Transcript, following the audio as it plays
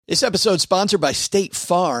This episode is sponsored by State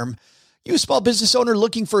Farm. You a small business owner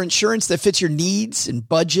looking for insurance that fits your needs and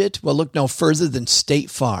budget? Well, look no further than State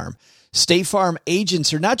Farm. State Farm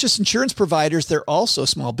agents are not just insurance providers, they're also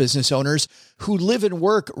small business owners who live and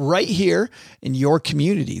work right here in your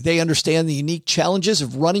community. They understand the unique challenges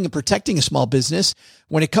of running and protecting a small business.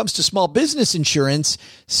 When it comes to small business insurance,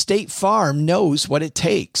 State Farm knows what it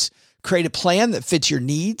takes. Create a plan that fits your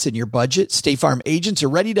needs and your budget. State Farm agents are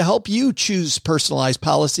ready to help you choose personalized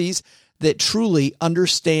policies that truly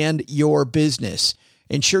understand your business.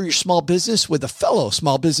 Insure your small business with a fellow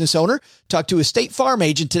small business owner. Talk to a State Farm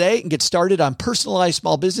agent today and get started on personalized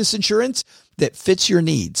small business insurance that fits your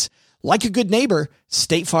needs. Like a good neighbor,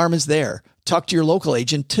 State Farm is there. Talk to your local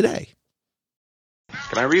agent today.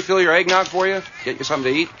 Can I refill your eggnog for you? Get you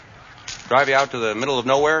something to eat? Drive you out to the middle of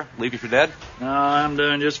nowhere? Leave you for dead? No, I'm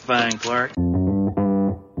doing just fine, Clark.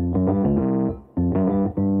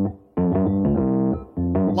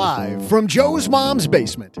 Live from Joe's mom's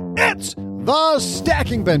basement, it's the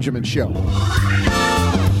Stacking Benjamin Show.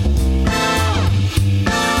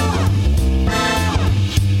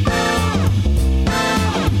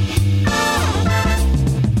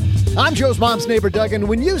 I'm Joe's mom's neighbor, Doug, and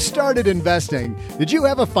when you started investing, did you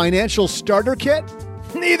have a financial starter kit?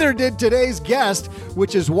 Neither did today's guest,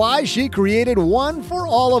 which is why she created one for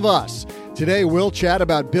all of us. Today, we'll chat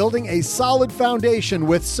about building a solid foundation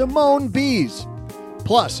with Beez.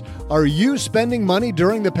 Plus, are you spending money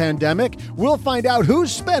during the pandemic? We'll find out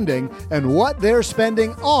who's spending and what they're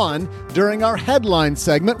spending on during our headline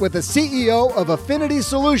segment with the CEO of Affinity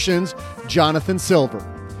Solutions, Jonathan Silver.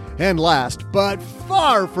 And last, but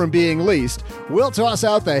far from being least, we'll toss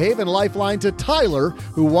out the Haven Lifeline to Tyler,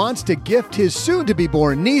 who wants to gift his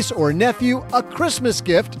soon-to-be-born niece or nephew a Christmas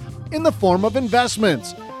gift in the form of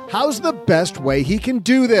investments. How's the best way he can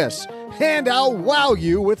do this? And I'll wow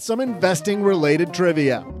you with some investing-related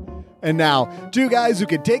trivia. And now, two guys who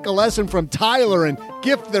could take a lesson from Tyler and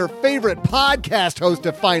gift their favorite podcast host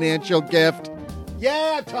a financial gift.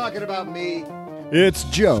 Yeah, I'm talking about me. It's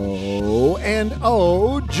Joe and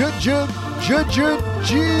O-G.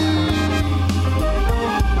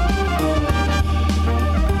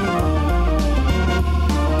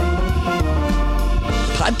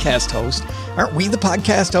 Podcast host. Aren't we the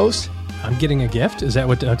podcast host? I'm getting a gift? Is that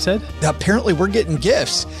what Doug said? Apparently, we're getting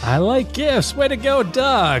gifts. I like gifts. Way to go,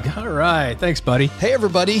 Doug. All right. Thanks, buddy. Hey,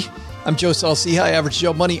 everybody. I'm Joe Saul-Sehy, Average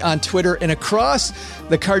Joe Money on Twitter, and across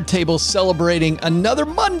the card table celebrating another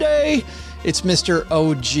Monday, it's Mr.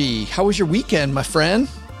 OG. How was your weekend, my friend?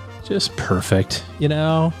 Just perfect. You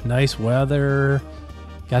know, nice weather.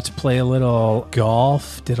 Got to play a little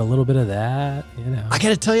golf. Did a little bit of that, you know. I got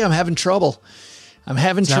to tell you, I'm having trouble.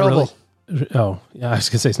 Oh, yeah, I was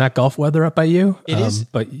going to say, it's not golf weather up by you. It is.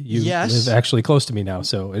 But you live actually close to me now,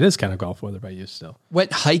 so it is kind of golf weather by you still.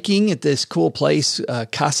 Went hiking at this cool place,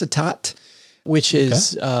 Casatat, which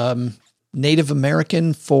is Native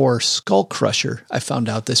American for skull crusher, I found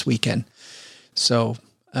out this weekend. So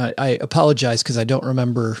I apologize because I don't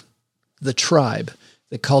remember the tribe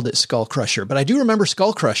that called it skull crusher, but I do remember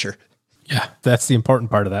skull crusher. Yeah, that's the important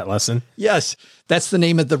part of that lesson. Yes, that's the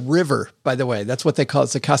name of the river, by the way. That's what they call it.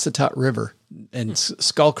 It's the Casatat River and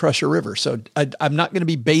Skull Crusher River. So I'm not going to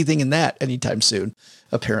be bathing in that anytime soon,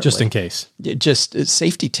 apparently. Just in case. Just a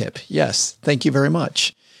safety tip. Yes, thank you very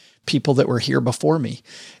much. People that were here before me.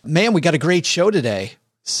 Man, we got a great show today.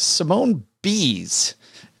 Symoné Beez,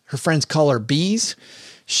 her friends call her Beez.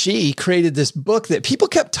 She created this book that people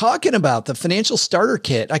kept talking about, the Financial Starter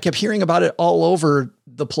Kit. I kept hearing about it all over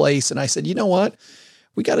the place. And I said, you know what?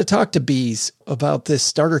 We got to talk to Beez about this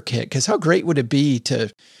starter kit, because how great would it be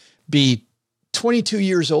to be 22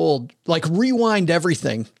 years old, like rewind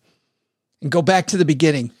everything and go back to the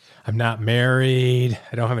beginning. I'm not married.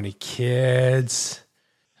 I don't have any kids.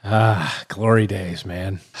 Glory days,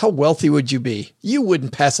 man. How wealthy would you be? You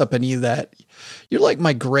wouldn't pass up any of that. You're like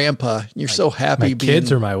my grandpa. You're so happy. My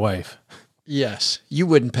kids or my wife? Yes. You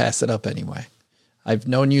wouldn't pass it up anyway. I've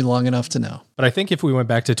known you long enough to know. But I think if we went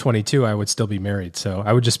back to 22, I would still be married. So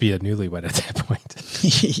I would just be a newlywed at that point.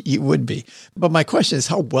 You would be. But my question is,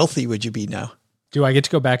 how wealthy would you be now? Do I get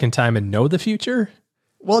to go back in time and know the future?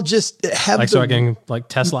 Well, just have so I can like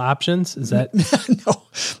Tesla options. Is that no?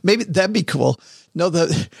 Maybe that'd be cool. No,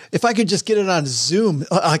 if I could just get it on Zoom,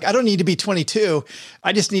 like I don't need to be 22.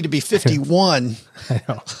 I just need to be 51. I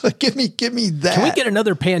know. Give me that. Can we get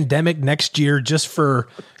another pandemic next year just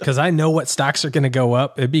because I know what stocks are going to go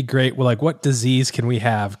up? It'd be great. Well, like what disease can we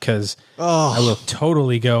have? Because I will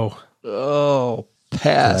totally go. Oh,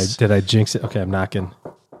 pass. Did I jinx it? Okay, I'm knocking.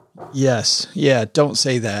 Yes. Yeah. Don't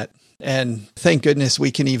say that. And thank goodness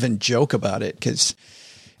we can even joke about it, because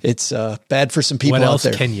It's bad for some people What else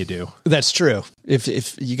out there. can you do? That's true.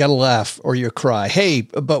 If you got to laugh or you cry. Hey,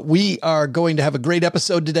 but we are going to have a great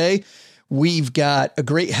episode today. We've got a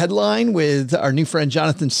great headline with our new friend,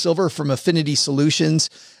 Jonathan Silver from Affinity Solutions.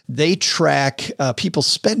 They track people's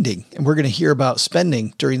spending, and we're going to hear about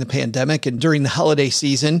spending during the pandemic and during the holiday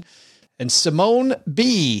season. And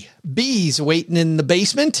Symoné Beez waiting in the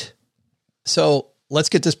basement. So let's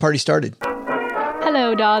get this party started.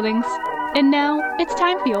 Hello, darlings. And now it's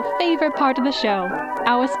time for your favorite part of the show,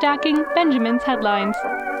 our Stacking Benjamin's headlines.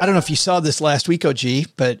 I don't know if you saw this last week,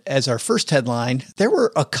 OG, but as our first headline, there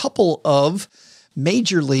were a couple of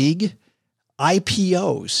major league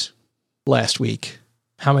IPOs last week.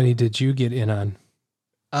 How many did you get in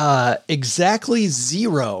on? Exactly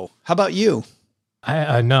 0. How about you?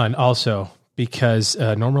 None also, because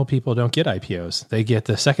normal people don't get IPOs. They get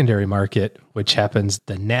the secondary market, which happens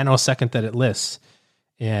the nanosecond that it lists.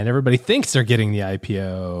 And everybody thinks they're getting the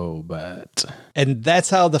IPO, but... And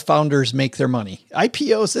that's how the founders make their money.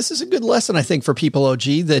 IPOs, this is a good lesson, I think, for people, OG,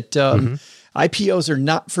 that IPOs are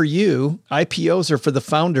not for you. IPOs are for the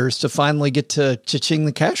founders to finally get to cha-ching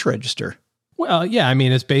the cash register. Well, yeah, I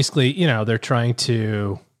mean, it's basically, they're trying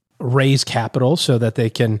to raise capital so that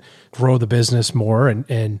they can grow the business more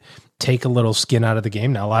and take a little skin out of the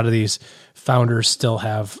game. Now, a lot of these founders still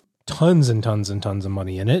have tons and tons and tons of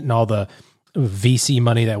money in it, and all the VC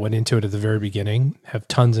money that went into it at the very beginning have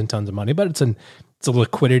tons and tons of money, but it's a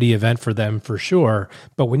liquidity event for them for sure.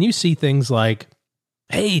 But when you see things like,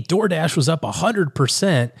 hey, DoorDash was up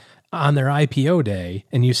 100% on their IPO day,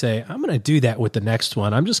 and you say, I'm going to do that with the next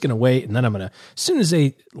one. I'm just going to wait. And then I'm going to, as soon as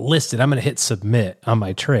they list it, I'm going to hit submit on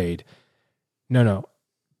my trade. No,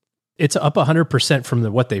 it's up 100% from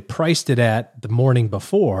what they priced it at the morning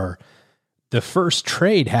before. The first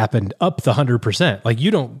trade happened up the 100%. Like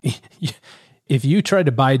if you tried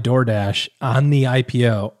to buy DoorDash on the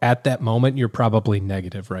IPO at that moment, you're probably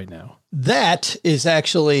negative right now. That is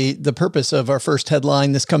actually the purpose of our first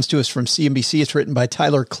headline. This comes to us from CNBC. It's written by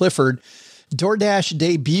Tyler Clifford. DoorDash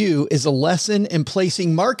debut is a lesson in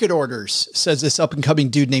placing market orders, says this up and coming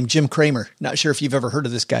dude named Jim Cramer. Not sure if you've ever heard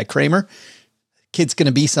of this guy, Cramer. Kid's going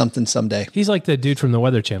to be something someday. He's like the dude from the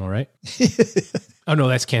Weather Channel, right? Oh, no,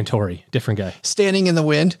 that's Cantori. Different guy. Standing in the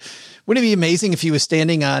wind. Wouldn't it be amazing if he was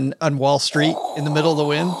standing on Wall Street in the middle of the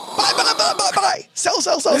wind? Buy. Sell.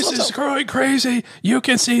 This is growing crazy. You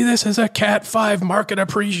can see this as a Cat 5 market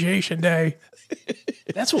appreciation day.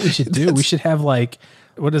 That's what we should do. We should have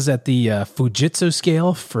what is that? The Fujitsu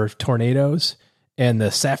scale for tornadoes and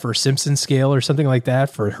the Saffir-Simpson scale or something like that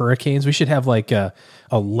for hurricanes. We should have a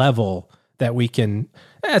level that we can,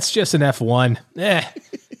 that's just an F1.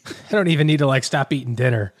 I don't even need to stop eating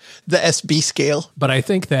dinner. The SB scale. But I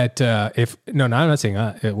think that I'm not saying,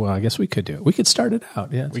 well, I guess we could do it. We could start it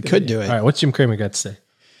out. Yeah, we could do it. All right. What's Jim Cramer got to say?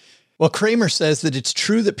 Well, Cramer says that it's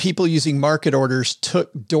true that people using market orders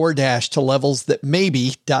took DoorDash to levels that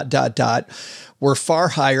maybe ... were far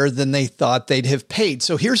higher than they thought they'd have paid.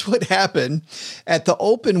 So here's what happened at the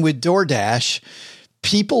open with DoorDash.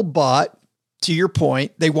 People bought, to your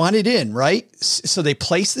point, they wanted in, right? So they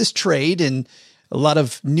placed this trade, and a lot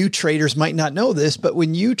of new traders might not know this, but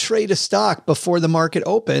when you trade a stock before the market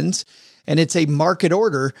opens and it's a market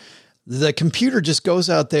order, the computer just goes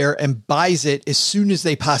out there and buys it as soon as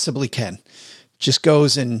they possibly can. Just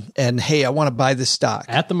goes and hey, I want to buy this stock.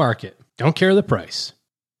 At the market. Don't care the price.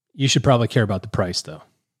 You should probably care about the price, though.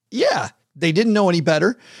 Yeah. They didn't know any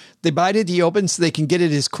better. They buy it at the open so they can get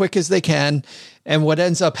it as quick as they can. And what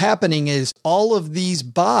ends up happening is all of these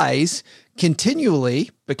buys continually,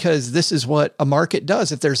 because this is what a market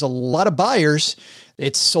does. If there's a lot of buyers,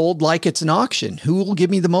 it's sold like it's an auction. Who will give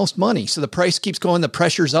me the most money? So the price keeps going. The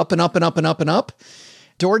pressure's up and up and up and up and up.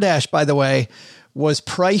 DoorDash, by the way, was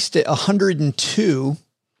priced at 102.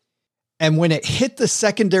 And when it hit the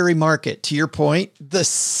secondary market, to your point, the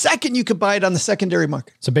second you could buy it on the secondary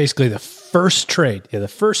market. So basically the first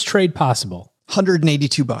trade possible.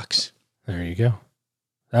 $182. There you go.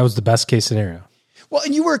 That was the best case scenario. Well,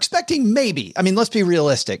 and you were expecting maybe, let's be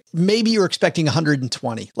realistic. Maybe you were expecting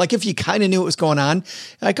 120. Like if you kind of knew what was going on,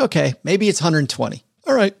 okay, maybe it's 120.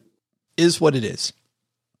 All right. Is what it is.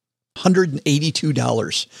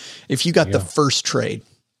 $182. If you got the first trade,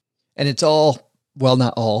 and it's all, well,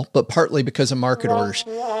 not all, but partly because of market orders.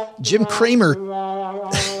 Jim Cramer,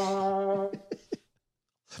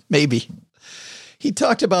 maybe. He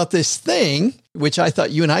talked about this thing, which I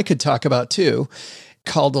thought you and I could talk about too,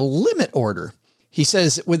 called a limit order. He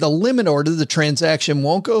says with a limit order, the transaction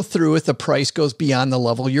won't go through if the price goes beyond the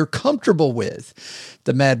level you're comfortable with.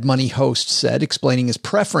 The Mad Money host said, explaining his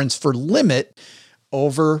preference for limit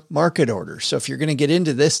over market orders. So if you're going to get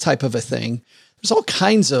into this type of a thing, There's all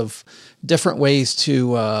kinds of different ways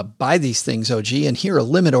to buy these things, OG. And here a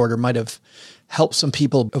limit order might have helped some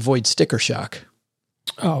people avoid sticker shock.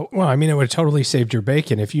 Oh, well, I mean, it would have totally saved your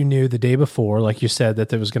bacon if you knew the day before, like you said, that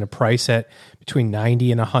there was going to price at between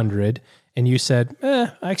 90 and 100. And you said,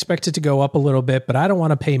 I expect it to go up a little bit, but I don't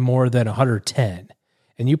want to pay more than 110.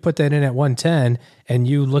 And you put that in at 110 and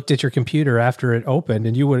you looked at your computer after it opened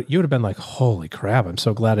and you would have been like, holy crap, I'm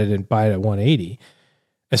so glad I didn't buy it at 180.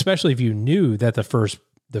 Especially if you knew that the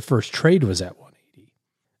first trade was at 180.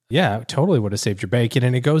 Yeah, it totally would have saved your bacon.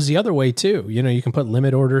 And it goes the other way too. You know, you can put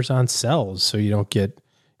limit orders on sells so you don't get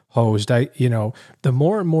hosed. The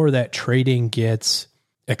more and more that trading gets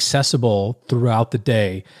accessible throughout the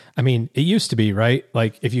day. I mean, it used to be, right?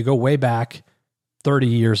 Like if you go way back 30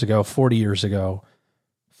 years ago, 40 years ago,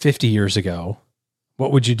 50 years ago,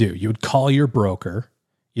 what would you do? You would call your broker.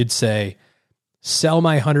 You'd say, sell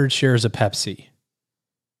my 100 shares of Pepsi.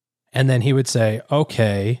 And then he would say,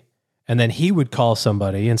 okay. And then he would call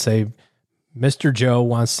somebody and say, Mr. Joe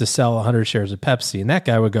wants to sell 100 shares of Pepsi. And that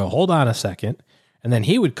guy would go, hold on a second. And then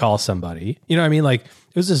he would call somebody. You know what I mean? Like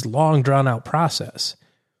it was this long drawn out process.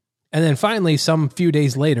 And then finally, some few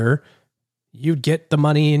days later, you'd get the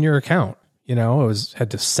money in your account. You know, had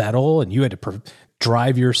to settle and you had to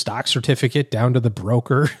drive your stock certificate down to the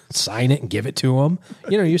broker, sign it and give it to them.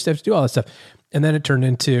 You know, you used to have to do all that stuff. And then it turned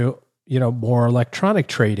into, more electronic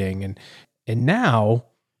trading. And now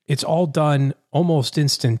it's all done almost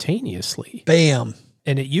instantaneously. Bam.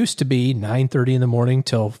 And it used to be 9:30 in the morning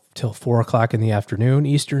till 4:00 in the afternoon,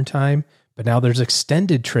 Eastern time. But now there's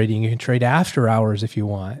extended trading. You can trade after hours if you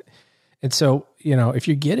want. And so, if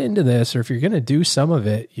you get into this or if you're going to do some of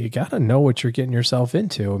it, you got to know what you're getting yourself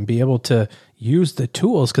into and be able to use the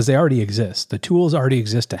tools because they already exist. The tools already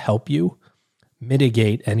exist to help you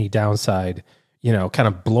mitigate any downside, kind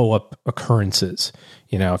of blow up occurrences.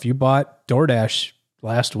 If you bought DoorDash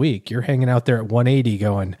last week, you're hanging out there at 180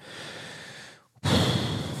 going,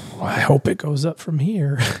 I hope it goes up from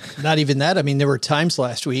here. Not even that. I mean, there were times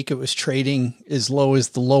last week it was trading as low as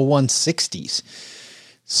the low 160s.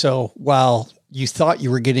 So while you thought you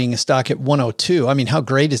were getting a stock at 102, I mean, how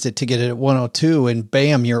great is it to get it at 102 and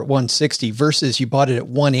bam, you're at 160 versus you bought it at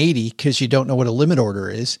 180 because you don't know what a limit order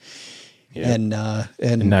is. Yeah. And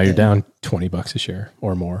now you're down $20 a share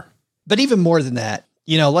or more. But even more than that,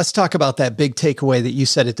 let's talk about that big takeaway that you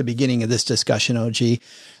said at the beginning of this discussion, OG.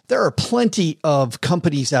 There are plenty of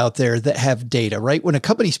companies out there that have data, right? When a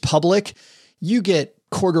company's public, you get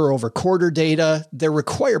quarter over quarter data. They're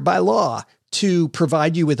required by law to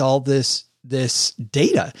provide you with all this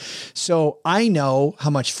data. So I know how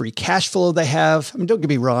much free cash flow they have. I mean, don't get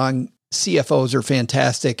me wrong. CFOs are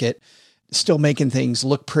fantastic at still making things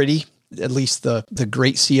look pretty. At least the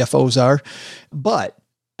great CFOs are, but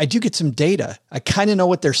I do get some data. I kind of know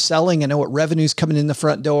what they're selling. I know what revenue's coming in the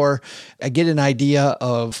front door. I get an idea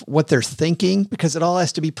of what they're thinking because it all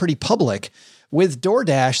has to be pretty public. With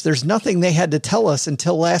DoorDash, there's nothing they had to tell us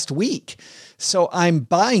until last week. So I'm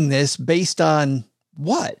buying this based on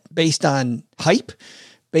what? Based on hype?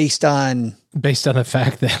 Based on the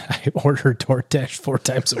fact that I order DoorDash 4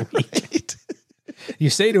 times a week. Right? You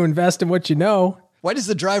say to invest in what you know. Why does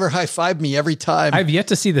the driver high five me every time? I've yet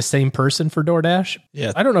to see the same person for DoorDash.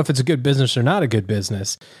 Yeah. I don't know if it's a good business or not a good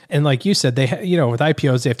business. And like you said, they with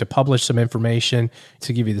IPOs, they have to publish some information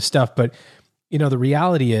to give you the stuff. But, the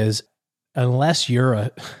reality is, unless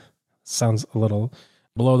you're sounds a little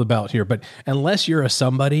below the belt here, but unless you're a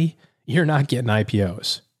somebody, you're not getting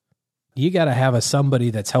IPOs. You got to have a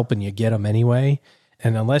somebody that's helping you get them anyway.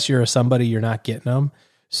 And unless you're a somebody, you're not getting them.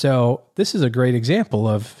 So this is a great example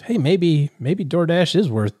of, hey, maybe DoorDash is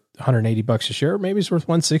worth $180 a share. Maybe it's worth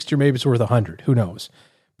 160 or maybe it's worth 100. Who knows?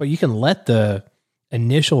 But you can let the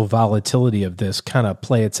initial volatility of this kind of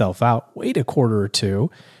play itself out, wait a quarter or two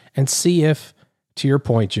and see if, to your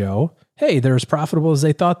point, Joe, hey, they're as profitable as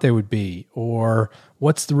they thought they would be, or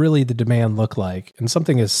what's really the demand look like? And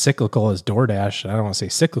something as cyclical as DoorDash, I don't want to say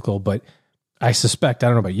cyclical, but I suspect, I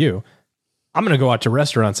don't know about you, I'm going to go out to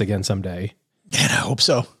restaurants again someday. And I hope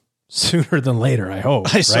so. Sooner than later, I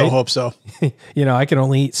hope. I so hope so. I can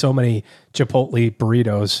only eat so many Chipotle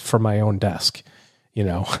burritos from my own desk,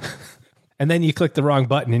 And then you click the wrong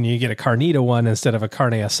button and you get a carnita one instead of a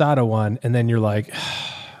carne asada one. And then you're like,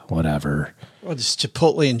 whatever. Well, just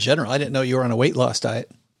Chipotle in general. I didn't know you were on a weight loss diet.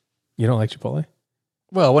 You don't like Chipotle?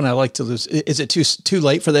 Well, when I like to lose, is it too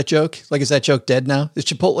late for that joke? Like, is that joke dead now? Is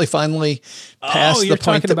Chipotle finally past the point? You're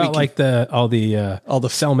talking about like all the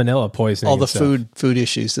salmonella poisoning, all the food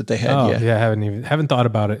issues that they had. Oh, yeah, I haven't thought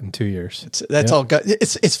about it in 2 years. That's all.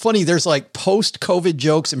 It's funny. There's like post-COVID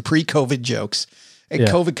jokes and pre-COVID jokes, And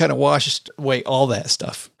COVID kind of washed away all that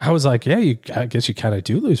stuff. I was like, yeah, I guess you kind of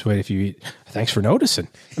do lose weight if you eat. Thanks for noticing.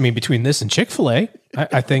 I mean, between this and Chick-fil-A,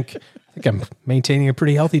 I think I'm maintaining a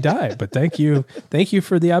pretty healthy diet, but thank you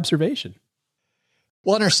for the observation.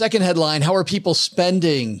 Well, in our second headline, how are people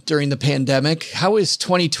spending during the pandemic? How has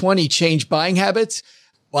 2020 changed buying habits?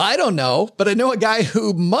 Well, I don't know, but I know a guy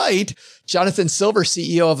who might. Jonathan Silver,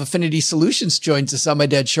 CEO of Affinity Solutions, joins us on My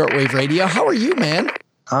Dad's Shortwave Radio. How are you, man?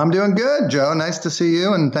 I'm doing good, Joe. Nice to see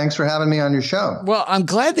you, and thanks for having me on your show. Well, I'm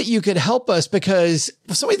glad that you could help us because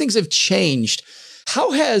so many things have changed.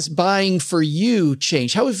 How has buying for you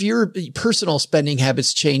changed? How have your personal spending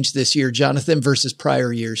habits changed this year, Jonathan, versus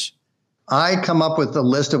prior years? I come up with a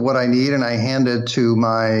list of what I need, and I hand it to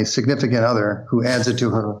my significant other, who adds it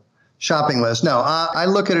to her shopping list. No, I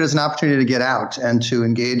look at it as an opportunity to get out and to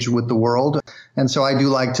engage with the world. And so I do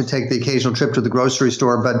like to take the occasional trip to the grocery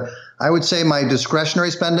store. But I would say my discretionary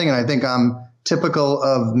spending, and I think I'm typical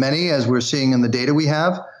of many as we're seeing in the data we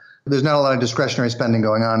have, there's not a lot of discretionary spending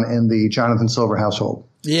going on in the Jonathan Silver household.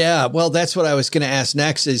 Yeah, well, that's what I was going to ask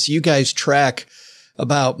next is you guys track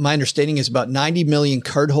my understanding is about 90 million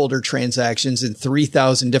cardholder transactions in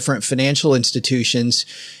 3,000 different financial institutions.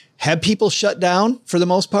 Have people shut down for the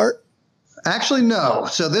most part? Actually, no.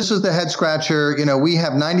 So this is the head scratcher. We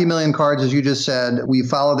have 90 million cards, as you just said. We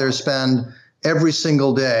follow their spend every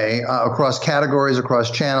single day across categories, across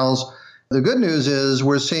channels. The good news is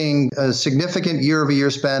we're seeing a significant year-over-year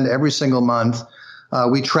spend every single month.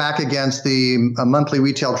 We track against the monthly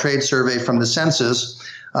retail trade survey from the census.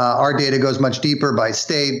 Our data goes much deeper by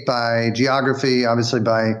state, by geography, obviously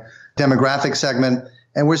by demographic segment.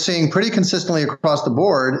 And we're seeing pretty consistently across the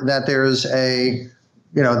board that there's I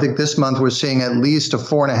think this month we're seeing at least a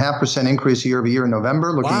 4.5% increase year over year in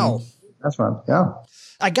November. Wow. That's fun. Yeah.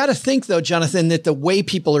 I got to think, though, Jonathan, that the way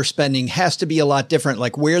people are spending has to be a lot different.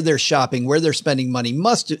 Like where they're shopping, where they're spending money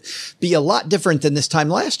must be a lot different than this time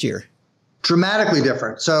last year. Dramatically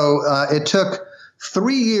different. So it took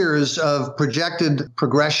 3 years of projected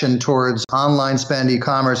progression towards online spend,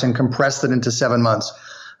 e-commerce, and compressed it into 7 months.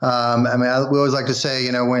 We always like to say,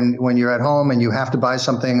 when you're at home and you have to buy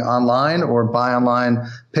something online or buy online,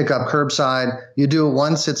 pick up curbside, you do it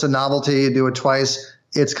once, it's a novelty. You do it twice,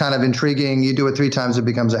 it's kind of intriguing. You do it 3 times, it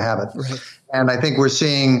becomes a habit. Right. And I think we're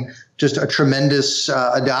seeing just a tremendous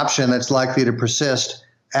adoption that's likely to persist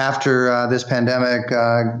after this pandemic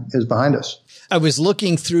is behind us. I was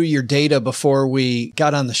looking through your data before we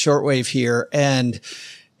got on the shortwave here, and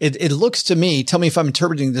it looks to me, tell me if I'm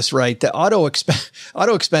interpreting this right, that auto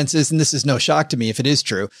expenses, and this is no shock to me if it is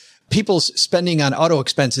true, people's spending on auto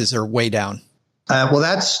expenses are way down. Well,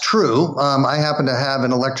 that's true. I happen to have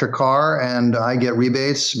an electric car, and I get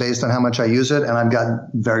rebates based on how much I use it, and I've gotten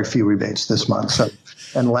very few rebates this month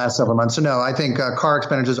and the last several months. So no, I think car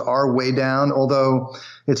expenditures are way down, although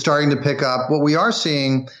it's starting to pick up. What we are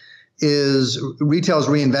seeing is retailers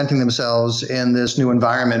reinventing themselves in this new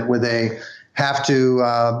environment where they have to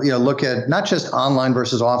look at not just online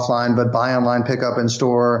versus offline, but buy online, pick up in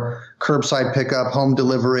store, curbside pickup, home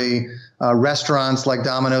delivery. Restaurants like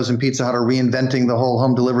Domino's and Pizza Hut are reinventing the whole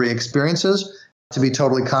home delivery experiences to be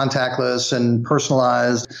totally contactless and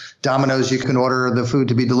personalized. Domino's, you can order the food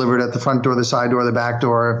to be delivered at the front door, the side door, the back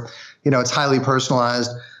door. It's highly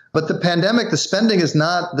personalized. But the pandemic, the spending is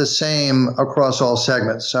not the same across all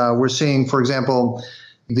segments. We're seeing, for example,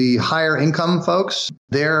 the higher income folks,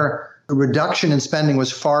 their reduction in spending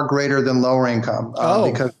was far greater than lower income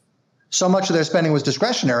because so much of their spending was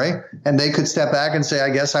discretionary, and they could step back and say, I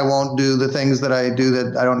guess I won't do the things that I do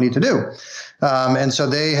that I don't need to do. And so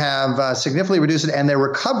they have significantly reduced it, and their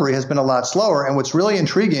recovery has been a lot slower. And what's really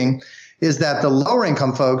intriguing is that the lower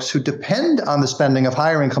income folks who depend on the spending of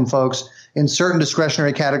higher income folks in certain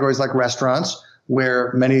discretionary categories like restaurants,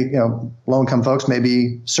 where many low income folks may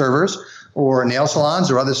be servers, or nail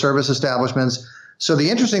salons or other service establishments. So the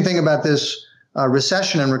interesting thing about this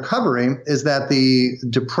recession and recovery is that the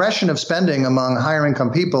depression of spending among higher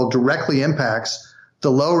income people directly impacts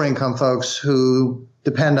the lower income folks who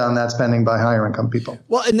depend on that spending by higher income people.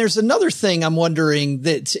 Well, and there's another thing I'm wondering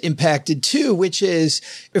that's impacted too, which is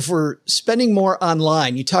if we're spending more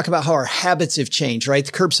online, you talk about how our habits have changed, right?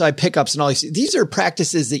 The curbside pickups and all these are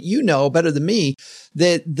practices that you know better than me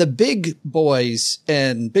that the big boys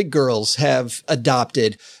and big girls have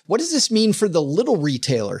adopted. What does this mean for the little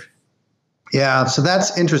retailer? Yeah, so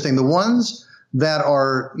that's interesting. The ones that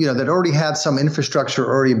are, that already had some infrastructure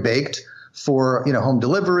already baked for, home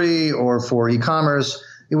delivery or for e-commerce,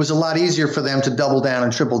 it was a lot easier for them to double down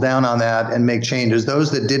and triple down on that and make changes.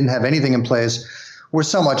 Those that didn't have anything in place were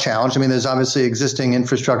somewhat challenged. I mean, there's obviously existing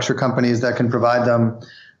infrastructure companies that can provide them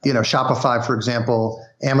Shopify, for example,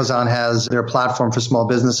 Amazon has their platform for small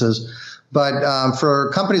businesses. But for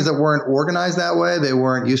companies that weren't organized that way, they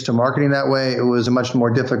weren't used to marketing that way, it was a much more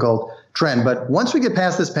difficult trend. But once we get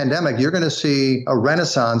past this pandemic, you're going to see a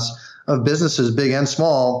renaissance of businesses, big and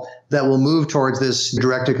small, that will move towards this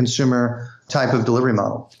direct-to-consumer type of delivery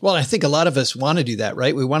model. Well, I think a lot of us want to do that,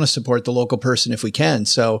 right? We want to support the local person if we can.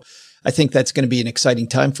 So I think that's going to be an exciting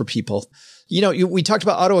time for people. We talked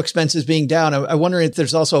about auto expenses being down. I wonder if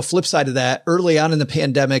there's also a flip side of that. Early on in the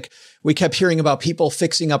pandemic, we kept hearing about people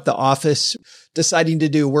fixing up the office, deciding to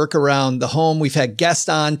do work around the home. We've had guests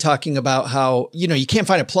on talking about how, you can't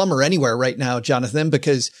find a plumber anywhere right now, Jonathan,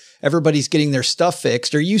 because everybody's getting their stuff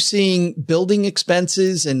fixed. Are you seeing building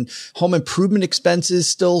expenses and home improvement expenses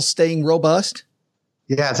still staying robust?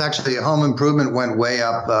 Yeah, it's actually home improvement went way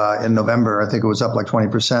up in November. I think it was up like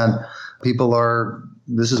 20%.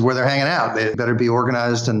 This is where they're hanging out. They better be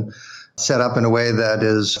organized and set up in a way that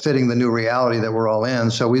is fitting the new reality that we're all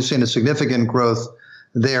in. So we've seen a significant growth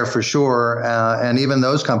there for sure. And even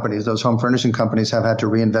those companies, those home furnishing companies, have had to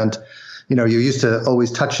reinvent. You're used to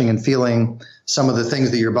always touching and feeling some of the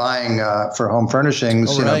things that you're buying for home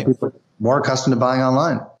furnishings. Right. People are more accustomed to buying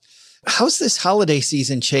online. How's this holiday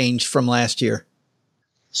season changed from last year?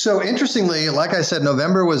 So interestingly, like I said,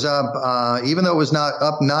 November was up, even though it was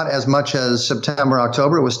not as much as September,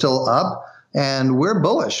 October, it was still up, and we're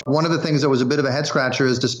bullish. One of the things that was a bit of a head scratcher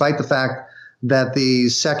is despite the fact that the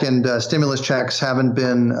second stimulus checks haven't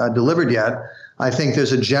been delivered yet, I think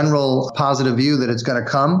there's a general positive view that it's going to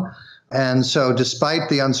come. And so despite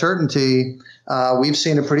the uncertainty, we've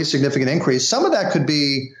seen a pretty significant increase. Some of that could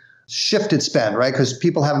be shifted spend, right? Because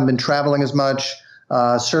people haven't been traveling as much.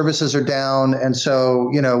 Services are down. And so,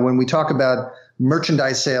 when we talk about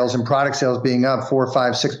merchandise sales and product sales being up 4%,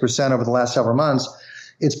 5%, 6% over the last several months,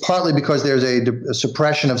 it's partly because there's a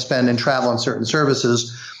suppression of spend in travel and certain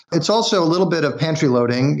services. It's also a little bit of pantry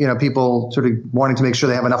loading, people sort of wanting to make sure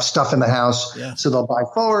they have enough stuff in the house, so they'll buy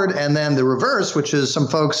forward. And then the reverse, which is some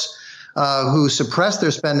folks who suppressed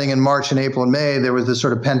their spending in March and April and May, there was this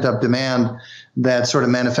sort of pent up demand that sort of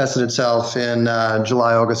manifested itself in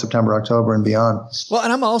July, August, September, October, and beyond. Well,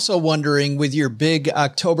 and I'm also wondering with your big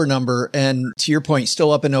October number, and to your point,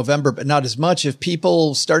 still up in November, but not as much, if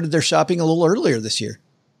people started their shopping a little earlier this year.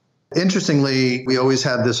 Interestingly, we always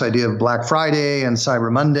had this idea of Black Friday and Cyber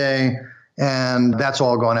Monday, and that's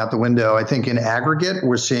all gone out the window. I think in aggregate,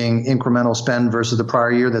 we're seeing incremental spend versus the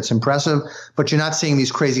prior year that's impressive, but you're not seeing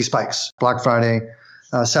these crazy spikes. Black Friday,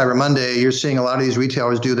 Cyber Monday, you're seeing a lot of these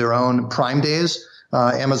retailers do their own Prime Days.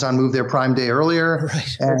 Amazon moved their Prime Day earlier,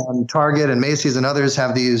 right. And Target and Macy's and others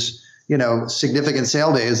have these, significant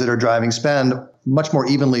sale days that are driving spend much more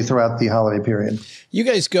evenly throughout the holiday period. You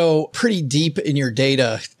guys go pretty deep in your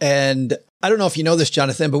data. And I don't know if you know this,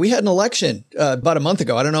 Jonathan, but we had an election about a month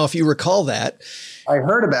ago. I don't know if you recall that. I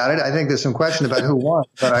heard about it. I think there's some question about who won,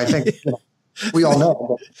 but I think we all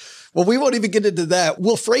know. Well, we won't even get into that.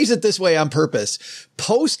 We'll phrase it this way on purpose.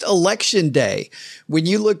 Post-election day, when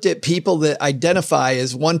you looked at people that identify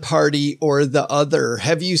as one party or the other,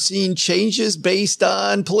 have you seen changes based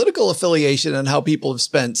on political affiliation and how people have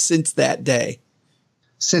spent since that day?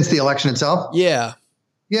 Since the election itself? Yeah.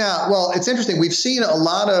 Yeah. Well, it's interesting. We've seen a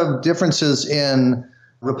lot of differences in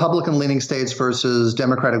Republican-leaning states versus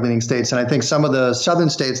Democratic-leaning states. And I think some of the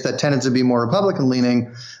southern states that tended to be more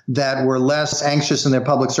Republican-leaning, that were less anxious in their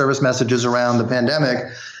public service messages around the pandemic,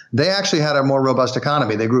 they actually had a more robust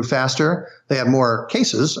economy. They grew faster. They had more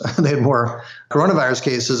cases. They had more coronavirus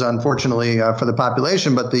cases, unfortunately, for the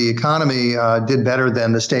population. But the economy did better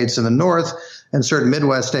than the states in the north and certain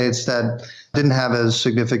Midwest states that didn't have as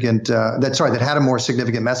significant, that had a more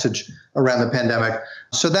significant message around the pandemic.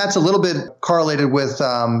 So that's a little bit correlated with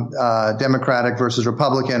Democratic versus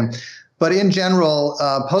Republican. But in general,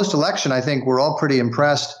 post-election, I think we're all pretty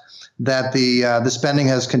impressed that the spending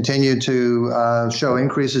has continued to show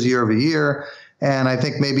increases year over year. And I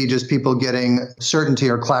think maybe just people getting certainty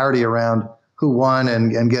or clarity around who won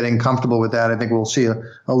and getting comfortable with that. I think we'll see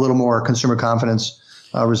a little more consumer confidence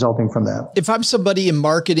resulting from that. If I'm somebody in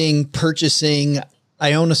marketing, purchasing,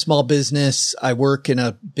 I own a small business, I work in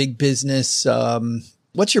a big business,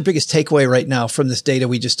 what's your biggest takeaway right now from this data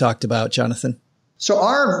we just talked about, Jonathan? So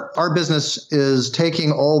our business is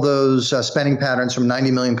taking all those spending patterns from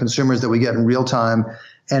 90 million consumers that we get in real time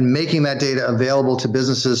and making that data available to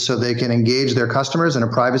businesses so they can engage their customers in a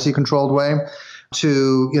privacy controlled way.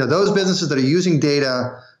 To those businesses that are using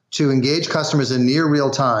data to engage customers in near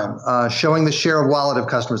real time, showing the share of wallet of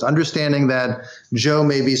customers, understanding that Joe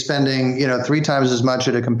may be spending 3 times as much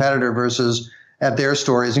at a competitor versus at their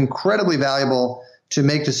store is incredibly valuable to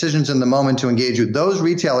make decisions in the moment to engage with those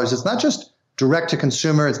retailers. It's not just direct to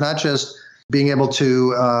consumer. It's not just being able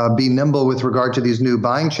to be nimble with regard to these new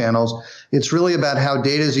buying channels. It's really about how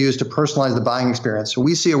data is used to personalize the buying experience. So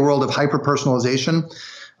we see a world of hyper-personalization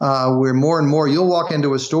where more and more you'll walk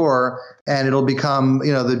into a store and it'll become,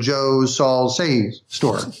 the Joe Saul Say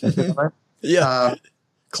store. Yeah,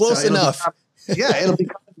 close enough. It'll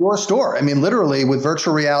become your store. I mean, literally with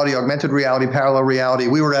virtual reality, augmented reality, parallel reality.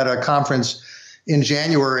 We were at a conference in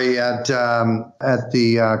January at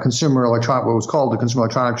the Consumer Electronic, what was called the Consumer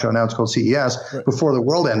Electronics Show. Now it's called CES, before the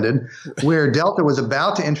world ended, where Delta was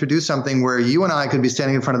about to introduce something where you and I could be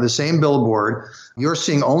standing in front of the same billboard. You're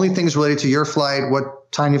seeing only things related to your flight,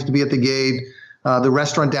 what time you have to be at the gate, the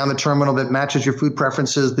restaurant down the terminal that matches your food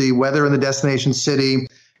preferences, the weather in the destination city.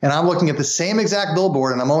 And I'm looking at the same exact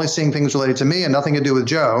billboard and I'm only seeing things related to me and nothing to do with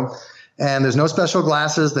Joe. And there's no special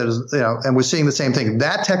glasses. And we're seeing the same thing.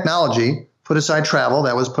 That technology, put aside travel,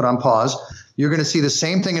 that was put on pause. You're going to see the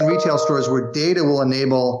same thing in retail stores where data will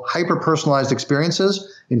enable hyper-personalized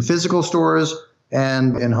experiences in physical stores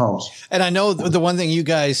and in homes. And I know the one thing you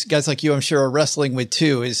guys like you, I'm sure, are wrestling with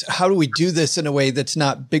too is how do we do this in a way that's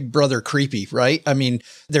not Big Brother creepy, right? I mean,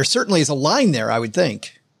 there certainly is a line there, I would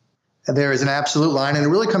think. There is an absolute line, and it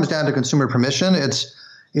really comes down to consumer permission.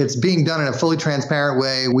 It's being done in a fully transparent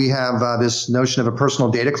way. We have this notion of a personal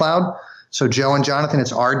data cloud. So Joe and Jonathan,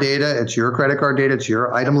 it's our data, it's your credit card data, it's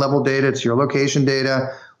your item level data, it's your location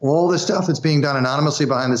data. All this stuff that's being done anonymously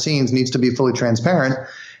behind the scenes needs to be fully transparent.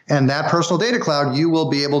 And that personal data cloud, you will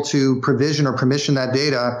be able to provision or permission that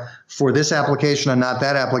data for this application and not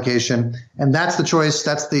that application. And that's the choice.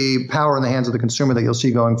 That's the power in the hands of the consumer that you'll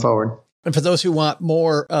see going forward. And for those who want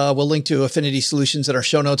more, we'll link to Affinity Solutions at our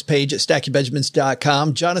show notes page at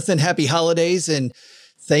stackingbenjamins.com. Jonathan, happy holidays, and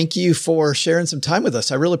thank you for sharing some time with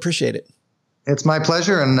us. I really appreciate it. It's my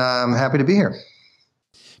pleasure, and I'm happy to be here.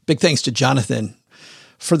 Big thanks to Jonathan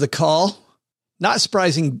for the call. Not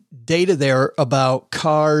surprising data there about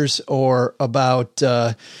cars or about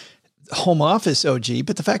home office OG,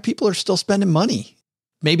 but the fact people are still spending money.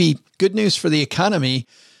 Maybe good news for the economy.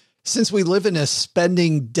 Since we live in a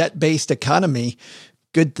spending debt-based economy,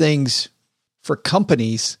 good things for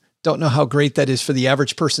companies. Don't know how great that is for the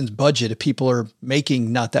average person's budget if people are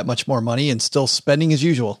making not that much more money and still spending as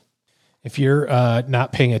usual. If you're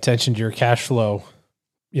not paying attention to your cash flow,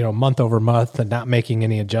 month over month and not making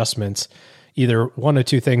any adjustments, either one of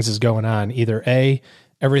two things is going on. Either A,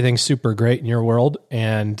 everything's super great in your world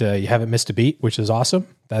and you haven't missed a beat, which is awesome.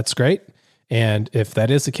 That's great. And if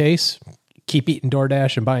that is the case, keep eating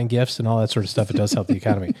DoorDash and buying gifts and all that sort of stuff. It does help the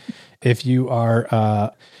economy. If you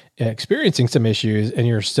are experiencing some issues and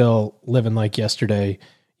you're still living like yesterday,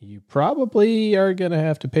 you probably are going to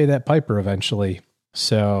have to pay that piper eventually.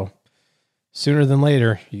 So sooner than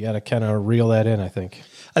later, you got to kind of reel that in, I think.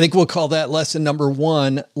 I think we'll call that lesson number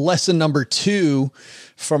 1. Lesson number 2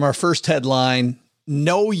 from our first headline,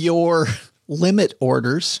 know your limit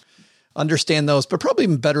orders, understand those, but probably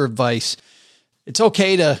even better advice. It's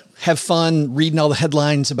okay to have fun reading all the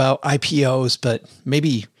headlines about IPOs, but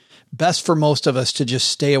maybe best for most of us to just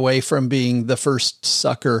stay away from being the first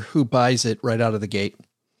sucker who buys it right out of the gate.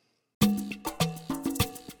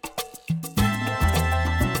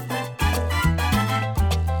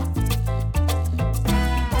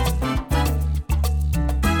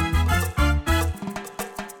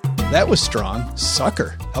 That was strong.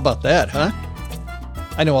 Sucker. How about that, huh?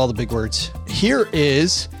 I know all the big words. Here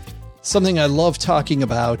is something I love talking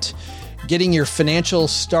about, getting your financial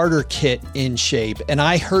starter kit in shape. And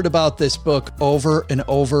I heard about this book over and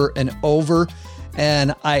over and over.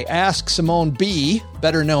 And I asked Symoné B,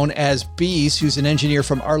 better known as Beez, who's an engineer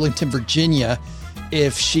from Arlington, Virginia,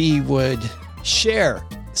 if she would share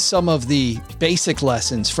some of the basic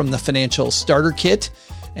lessons from the financial starter kit.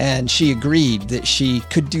 And she agreed that she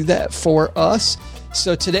could do that for us.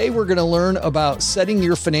 So today we're going to learn about setting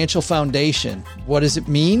your financial foundation. What does it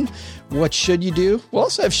mean? What should you do? We'll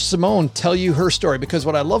also have Symoné tell you her story, because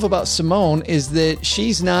what I love about Symoné is that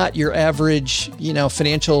she's not your average,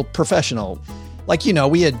 financial professional. Like,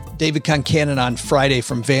 we had David Concannon on Friday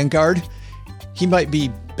from Vanguard. He might be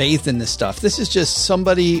bathed in this stuff. This is just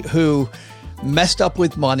somebody who messed up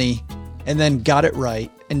with money and then got it right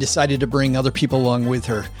and decided to bring other people along with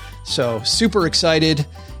her. So super excited.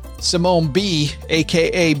 Symoné B,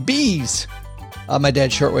 a.k.a. Beez, on My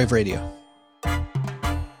Dad's Shortwave Radio.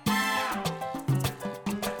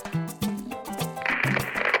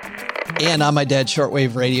 And on My Dad's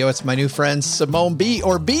Shortwave Radio, it's my new friend, Symoné B,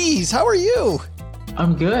 or Beez. How are you?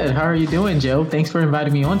 I'm good. How are you doing, Joe? Thanks for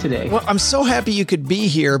inviting me on today. Well, I'm so happy you could be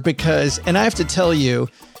here because, and I have to tell you,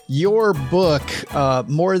 your book,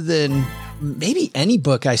 more than maybe any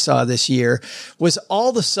book I saw this year, was all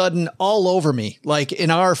of a sudden all over me. Like in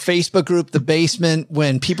our Facebook group, The Basement,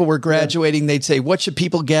 when people were graduating, they'd say, what should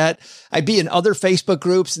people get? I'd be in other Facebook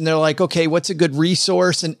groups and they're like, okay, what's a good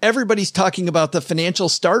resource? And everybody's talking about the financial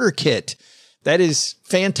starter kit. That is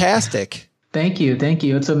fantastic. Thank you. Thank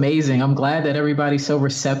you. It's amazing. I'm glad that everybody's so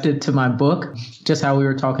receptive to my book. Just how we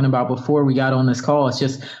were talking about before we got on this call. It's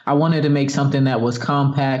just, I wanted to make something that was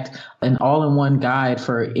compact, an all-in-one guide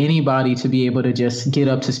for anybody to be able to just get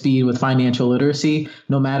up to speed with financial literacy,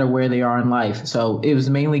 no matter where they are in life. So it was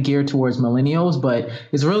mainly geared towards millennials, but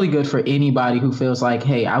it's really good for anybody who feels like,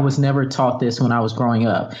 hey, I was never taught this when I was growing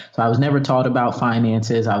up. So I was never taught about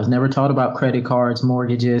finances. I was never taught about credit cards,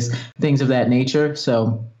 mortgages, things of that nature.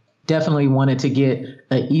 So definitely wanted to get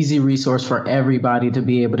an easy resource for everybody to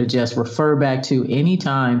be able to just refer back to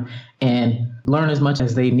anytime and learn as much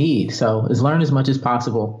as they need. So learn as much as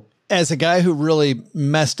possible. As a guy who really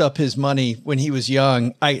messed up his money when he was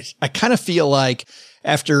young, I kind of feel like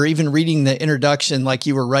after even reading the introduction, like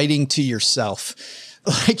you were writing to yourself.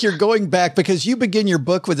 Like you're going back because you begin your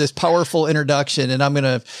book with this powerful introduction, and I'm going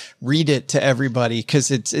to read it to everybody because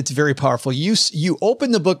it's very powerful. You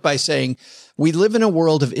open the book by saying, we live in a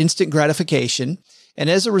world of instant gratification, and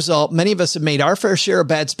as a result, many of us have made our fair share of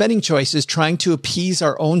bad spending choices trying to appease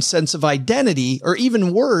our own sense of identity, or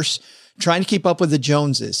even worse, trying to keep up with the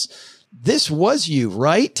Joneses. This was you,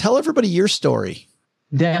 right? Tell everybody your story.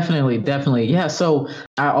 Definitely. Yeah. So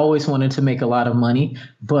I always wanted to make a lot of money,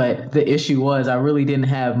 but the issue was I really didn't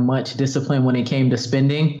have much discipline when it came to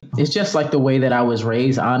spending. It's just like the way that I was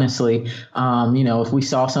raised, honestly. If we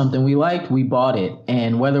saw something we liked, we bought it.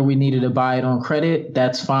 And whether we needed to buy it on credit,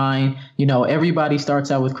 that's fine. Everybody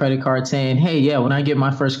starts out with credit cards saying, hey, yeah, when I get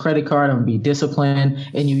my first credit card, I'm going to be disciplined.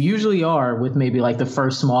 And you usually are with maybe like the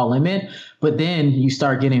first small limit. But then you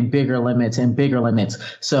start getting bigger limits and bigger limits.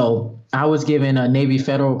 So I was given a Navy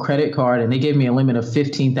Federal credit card and they gave me a limit of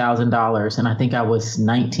 $15,000. And I think I was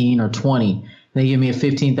 19 or 20. They gave me a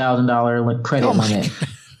 $15,000 credit limit.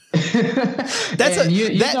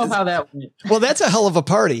 You know how that went. Well, that's a hell of a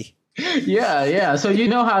party. Yeah. So you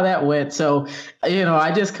know how that went. So,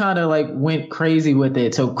 I just kind of like went crazy with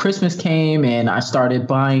it. So Christmas came and I started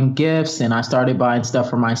buying gifts and I started buying stuff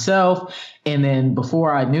for myself. And then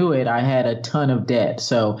before I knew it, I had a ton of debt.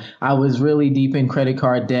 So I was really deep in credit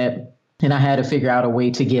card debt and I had to figure out a way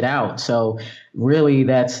to get out. So really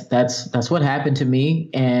that's what happened to me.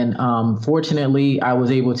 And fortunately, I was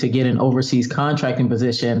able to get an overseas contracting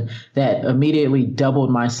position that immediately doubled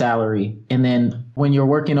my salary. And then when you're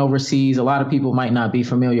working overseas, a lot of people might not be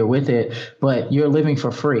familiar with it, but you're living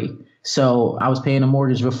for free. So I was paying a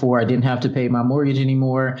mortgage before. I didn't have to pay my mortgage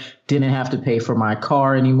anymore. Didn't have to pay for my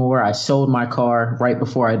car anymore. I sold my car right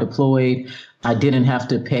before I deployed. I didn't have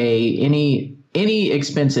to pay any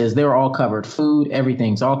expenses. They were all covered. Food,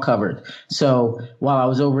 everything's all covered. So while I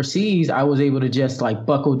was overseas, I was able to just like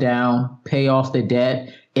buckle down, pay off the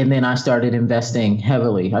debt. And then I started investing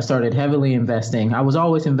heavily. I started heavily investing. I was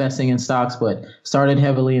always investing in stocks, but started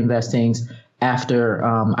heavily investing after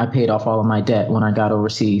I paid off all of my debt when I got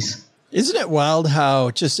overseas. Isn't it wild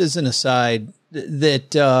how, just as an aside,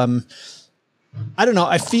 that I don't know,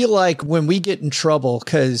 I feel like when we get in trouble,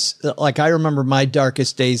 because like I remember my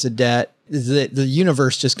darkest days of debt, the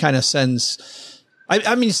universe just kind of sends,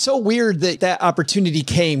 I mean, it's so weird that opportunity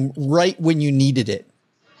came right when you needed it.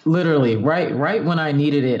 Literally, right when I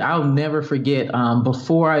needed it. I'll never forget,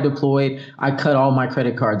 before I deployed, I cut all my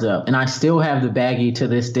credit cards up. And I still have the baggie to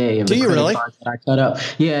this day of the credit cards that I cut up.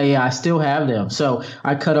 Yeah, I still have them. So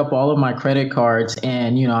I cut up all of my credit cards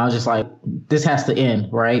and, I was just like, this has to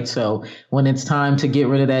end, right? So when it's time to get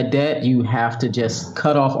rid of that debt, you have to just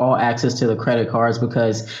cut off all access to the credit cards,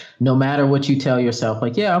 because no matter what you tell yourself,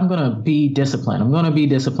 like, yeah, I'm going to be disciplined. I'm going to be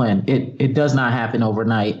disciplined. It does not happen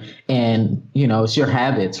overnight. And, it's your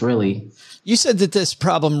habits, really. You said that this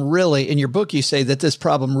problem really, in your book, you say that this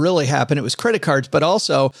problem really happened. It was credit cards, but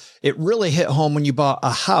also it really hit home when you bought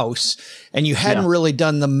a house and you hadn't really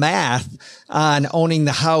done the math on owning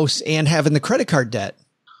the house and having the credit card debt.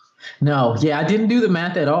 No, I didn't do the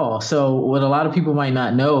math at all. So what a lot of people might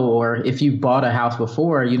not know, or if you bought a house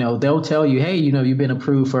before, they'll tell you, hey, you've been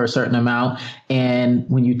approved for a certain amount. And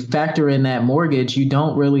when you factor in that mortgage, you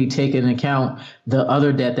don't really take into account the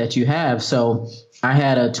other debt that you have. So I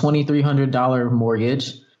had a $2,300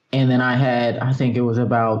 mortgage. And then I think it was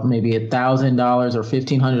about maybe $1,000 or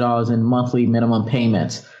 $1,500 in monthly minimum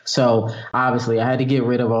payments. So obviously I had to get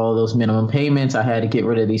rid of all of those minimum payments. I had to get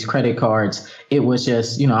rid of these credit cards. It was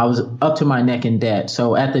just, I was up to my neck in debt.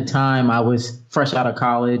 So at the time I was fresh out of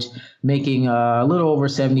college, making a little over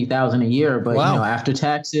 $70,000 a year. But, wow. After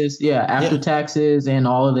taxes, taxes and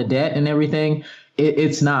all of the debt and everything,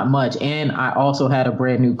 it's not much. And I also had a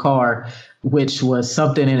brand new car, which was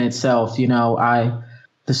something in itself.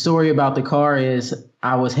 The story about the car is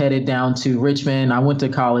I was headed down to Richmond. I went to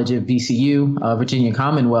college at VCU, Virginia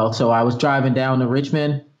Commonwealth. So I was driving down to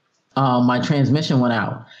Richmond. My transmission went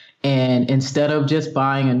out. And instead of just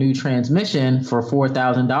buying a new transmission for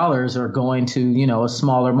 $4,000 or going to, a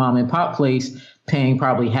smaller mom and pop place, paying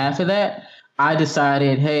probably half of that, I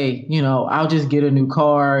decided, hey, I'll just get a new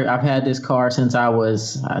car. I've had this car since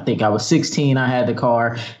I think I was 16. I had the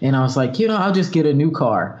car and I was like, I'll just get a new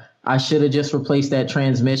car. I should have just replaced that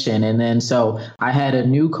transmission. And then so I had a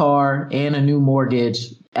new car and a new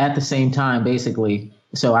mortgage at the same time, basically.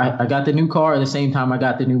 So I got the new car at the same time I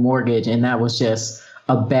got the new mortgage. And that was just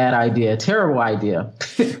a bad idea, a terrible idea.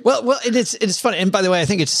 Well, it's funny. And by the way, I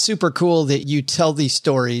think it's super cool that you tell these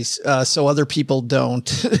stories so other people don't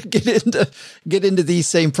get into these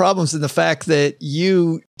same problems. And the fact that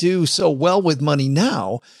you do so well with money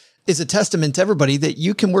now is a testament to everybody that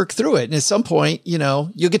you can work through it. And at some point,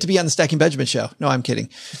 you'll get to be on the Stacking Benjamin show. No, I'm kidding.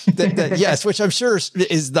 Yes, which I'm sure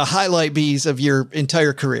is the highlight, Beez, of your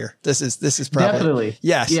entire career. This is probably definitely.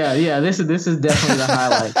 Yes. Yeah. This is definitely the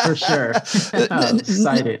highlight for sure. I'm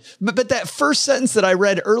excited. But that first sentence that I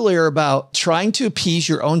read earlier about trying to appease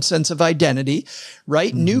your own sense of identity,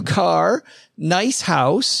 right? Mm-hmm. New car, nice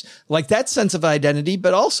house, like that sense of identity,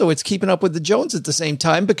 but also it's keeping up with the Jones at the same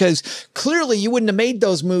time, because clearly you wouldn't have made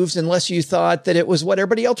those moves unless you thought that it was what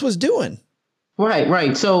everybody else was doing.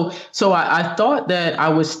 Right. So I thought that I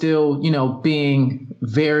was still, being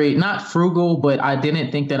very, not frugal, but I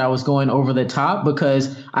didn't think that I was going over the top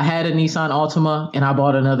because I had a Nissan Altima and I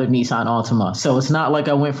bought another Nissan Altima. So it's not like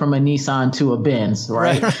I went from a Nissan to a Benz,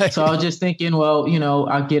 right? So I was just thinking, well,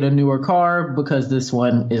 I'll get a newer car because this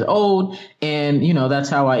one is old. And, that's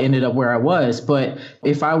how I ended up where I was. But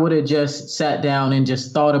if I would have just sat down and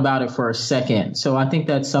just thought about it for a second. So I think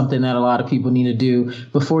that's something that a lot of people need to do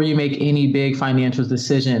before you make any big financial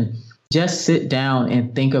decision. Just sit down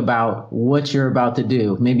and think about what you're about to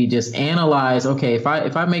do. Maybe just analyze, okay, if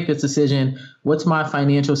I make this decision, what's my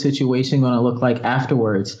financial situation going to look like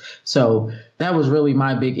afterwards? So that was really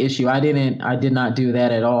my big issue. I did not do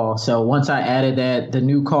that at all. So once I added that, the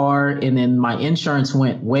new car, and then my insurance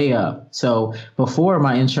went way up. So before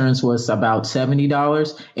my insurance was about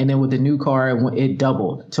 $70, and then with the new car, it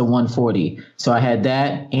doubled to $140. So I had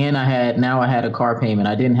that, and I had a car payment.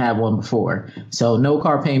 I didn't have one before. So no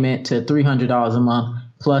car payment to $300 a month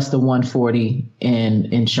plus the $140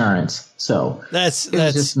 in insurance. So that's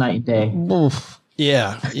just night and day. Oof.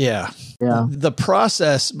 Yeah. The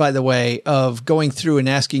process, by the way, of going through and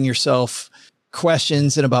asking yourself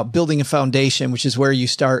questions and about building a foundation, which is where you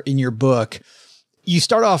start in your book. You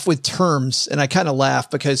start off with terms, and I kind of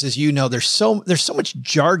laugh because, as you know, there's so much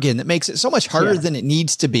jargon that makes it so much harder than it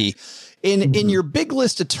needs to be. In your big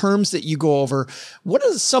list of terms that you go over, what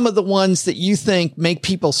are some of the ones that you think make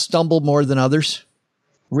people stumble more than others?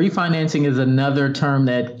 Refinancing is another term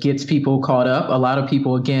that gets people caught up. A lot of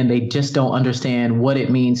people, again, they just don't understand what it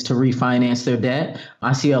means to refinance their debt.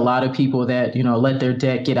 I see a lot of people that, let their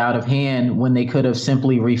debt get out of hand when they could have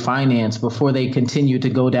simply refinanced before they continue to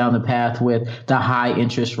go down the path with the high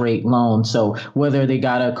interest rate loan. So whether they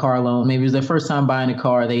got a car loan, maybe it was their first time buying a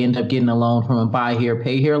car, they end up getting a loan from a buy here,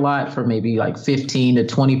 pay here lot for maybe like 15 to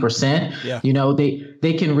 20%. Yeah.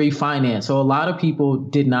 They can refinance. So a lot of people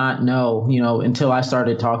did not know, until I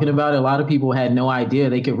started talking about it. A lot of people had no idea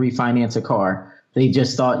they could refinance a car. They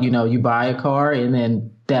just thought, you buy a car and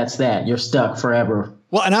then that's that. You're stuck forever.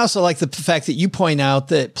 Well, and I also like the fact that you point out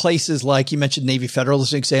that places like you mentioned Navy Federal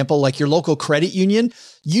as an example, like your local credit union,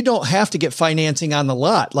 you don't have to get financing on the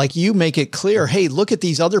lot. Like you make it clear, hey, look at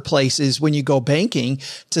these other places when you go banking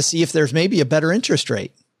to see if there's maybe a better interest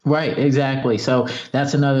rate. Right, exactly. So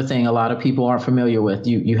that's another thing a lot of people aren't familiar with.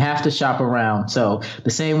 You have to shop around. So the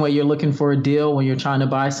same way you're looking for a deal when you're trying to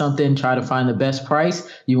buy something, try to find the best price.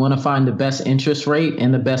 You want to find the best interest rate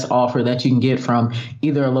and the best offer that you can get from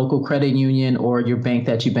either a local credit union or your bank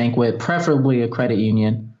that you bank with, preferably a credit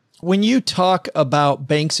union. When you talk about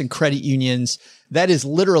banks and credit unions, that is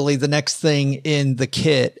literally the next thing in the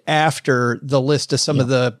kit after the list of some of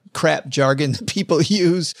the crap jargon that people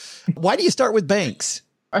use. Why do you start with banks?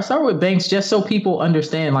 I start with banks just so people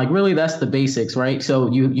understand, like, really, that's the basics, right? So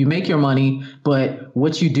you make your money, but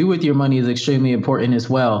what you do with your money is extremely important as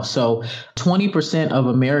well. So 20% of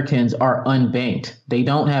Americans are unbanked. they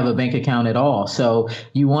don't have a bank account at all. So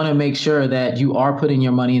you want to make sure that you are putting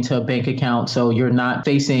your money into a bank account so you're not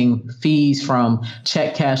facing fees from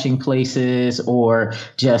check cashing places or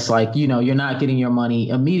just like, you're not getting your money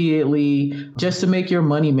immediately, just to make your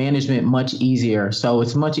money management much easier. So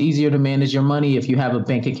it's much easier to manage your money if you have a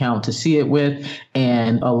bank account to see it with.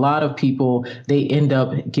 And a lot of people, they end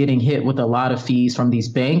up getting hit with a lot of fees from these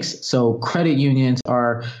banks. So credit unions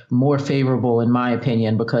are more favorable, in my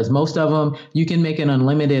opinion, because most of them, you can make an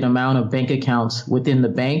unlimited amount of bank accounts within the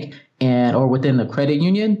bank or within the credit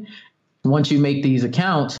union. Once you make these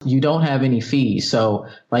accounts, you don't have any fees. So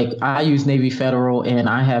like I use Navy Federal and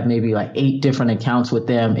I have maybe like 8 different accounts with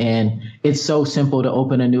them. And it's so simple to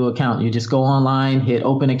open a new account. You just go online, hit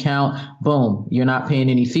open account, boom, you're not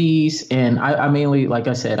paying any fees. And I mainly, like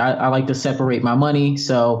I said, I like to separate my money.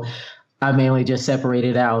 So I mainly just separate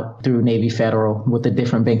it out through Navy Federal with the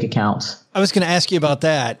different bank accounts. I was going to ask you about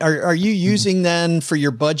that. Are you using then for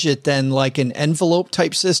your budget then like an envelope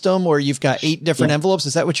type system where you've got 8 different envelopes?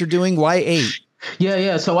 Is that what you're doing? Why 8?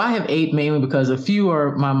 Yeah. So I have 8 mainly because a few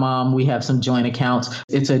are my mom. We have some joint accounts.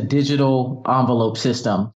 It's a digital envelope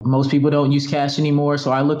system. Most people don't use cash anymore. So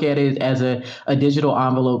I look at it as a digital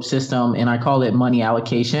envelope system and I call it money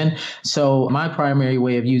allocation. So my primary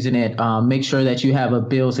way of using it, make sure that you have a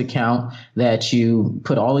bills account that you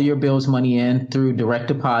put all of your bills money in through direct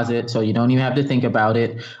deposit. So you don't even have to think about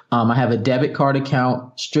it. I have a debit card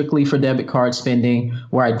account strictly for debit card spending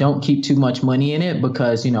where I don't keep too much money in it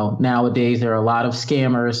because, nowadays there are a lot of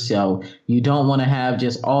scammers. So you don't want to have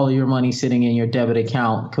just all of your money sitting in your debit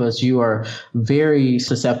account because you are very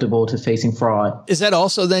susceptible to facing fraud. Is that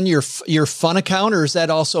also then your fun account, or is that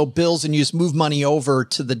also bills and you just move money over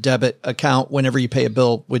to the debit account whenever you pay a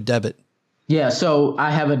bill with debit? Yeah, so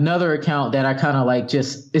I have another account that I kind of like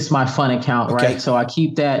it's my fun account, okay. Right? So I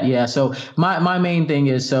keep that. Yeah. So my main thing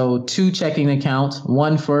is 2 checking accounts,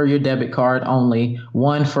 one for your debit card only,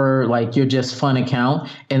 one for like your just fun account.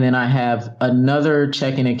 And then I have another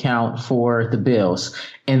checking account for the bills.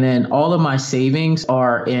 And then all of my savings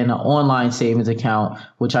are in an online savings account,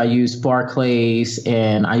 which I use Barclays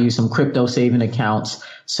and I use some crypto saving accounts.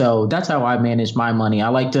 So that's how I manage my money. I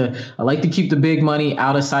like to keep the big money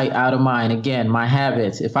out of sight, out of mind. Again, my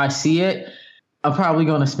habits. If I see it, I'm probably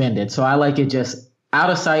going to spend it. So I like it just out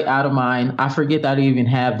of sight, out of mind. I forget that I even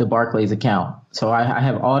have the Barclays account. So I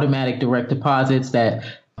have automatic direct deposits that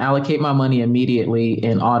allocate my money immediately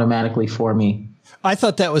and automatically for me. I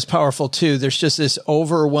thought that was powerful too. There's just this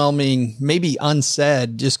overwhelming, maybe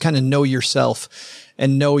unsaid, just kind of know yourself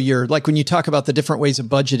and know like when you talk about the different ways of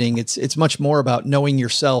budgeting, it's much more about knowing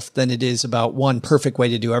yourself than it is about one perfect way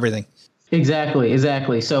to do everything.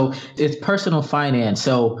 Exactly. So it's personal finance.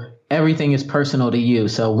 So everything is personal to you.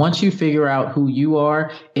 So once you figure out who you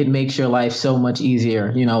are, it makes your life so much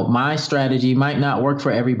easier. My strategy might not work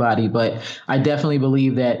for everybody, but I definitely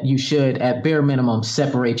believe that you should, at bare minimum,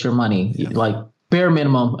 separate your money. Yeah. Like bare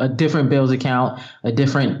minimum, a different bills account, a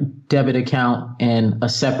different debit account, and a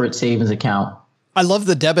separate savings account. I love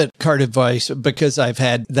the debit card advice because I've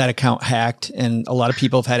had that account hacked and a lot of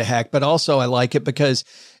people have had it hacked, but also I like it because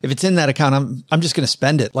if it's in that account, I'm just going to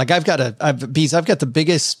spend it. Like I've got the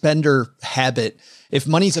biggest spender habit. If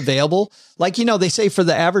money's available, like, they say for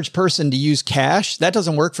the average person to use cash, that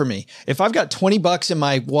doesn't work for me. If I've got $20 in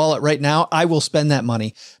my wallet right now, I will spend that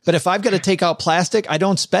money. But if I've got to take out plastic, I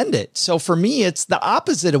don't spend it. So for me, it's the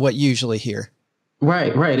opposite of what you usually hear.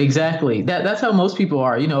 Right. Exactly. That's how most people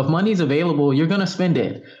are. If money's available, you're going to spend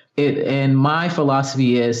it. And my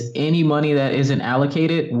philosophy is any money that isn't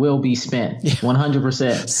allocated will be spent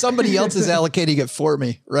 100%. Somebody else is allocating it for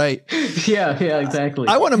me. Right. Yeah, exactly.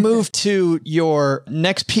 I want to move to your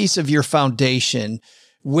next piece of your foundation,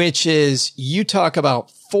 which is you talk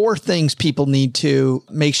about 4 things people need to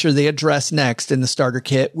make sure they address next in the starter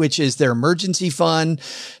kit, which is their emergency fund,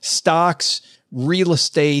 stocks, real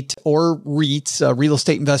estate or REITs, real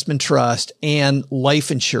estate investment trust, and life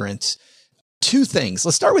insurance. 2 things.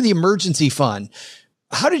 Let's start with the emergency fund.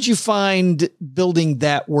 How did you find building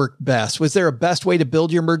that work best? Was there a best way to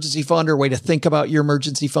build your emergency fund or a way to think about your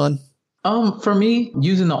emergency fund? For me,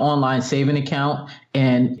 using the online saving account,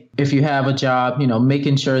 and if you have a job,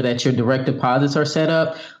 making sure that your direct deposits are set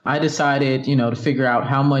up, I decided, to figure out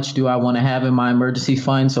how much do I want to have in my emergency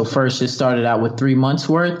fund. So first just started out with 3 months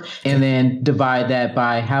worth and then divide that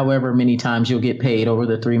by however many times you'll get paid over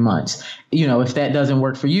the 3 months. If that doesn't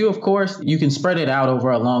work for you, of course, you can spread it out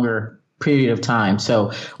over a longer period of time.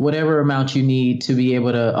 So whatever amount you need to be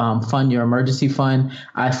able to fund your emergency fund,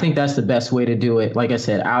 I think that's the best way to do it. Like I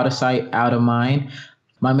said, out of sight, out of mind.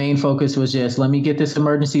 my main focus was just, let me get this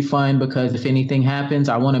emergency fund, because if anything happens,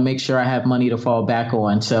 I want to make sure I have money to fall back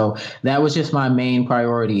on. So that was just my main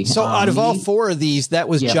priority. So out of all four of these, that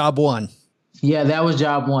was job one. Yeah, that was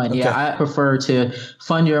job one. Okay. Yeah, I prefer to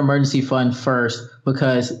fund your emergency fund first,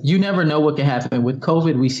 because you never know what can happen. With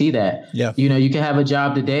COVID, we see that. Yeah. You can have a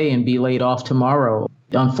job today and be laid off tomorrow.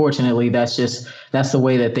 Unfortunately, that's the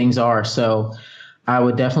way that things are. So I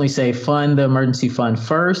would definitely say fund the emergency fund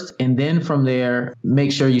first, and then from there,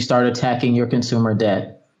 make sure you start attacking your consumer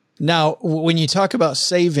debt. Now, when you talk about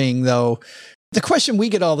saving, though, the question we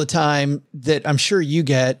get all the time that I'm sure you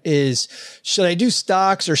get is, should I do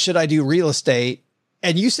stocks or should I do real estate?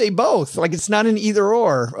 And you say both, like it's not an either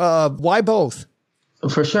or. Why both?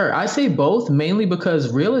 For sure. I say both, mainly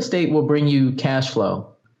because real estate will bring you cash flow.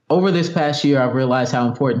 Over this past year, I've realized how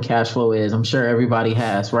important cash flow is. I'm sure everybody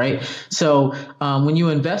has, right? So when you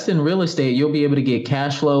invest in real estate, you'll be able to get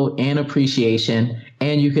cash flow and appreciation,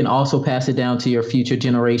 and you can also pass it down to your future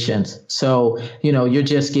generations. So, you're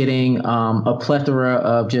just getting a plethora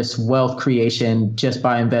of just wealth creation just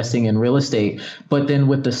by investing in real estate. But then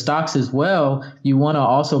with the stocks as well, you want to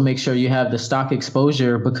also make sure you have the stock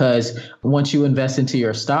exposure, because once you invest into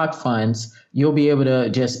your stock funds, you'll be able to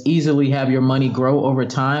just easily have your money grow over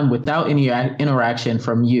time without any interaction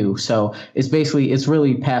from you. So it's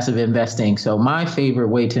really passive investing. So my favorite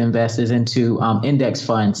way to invest is into index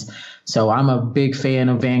funds. So I'm a big fan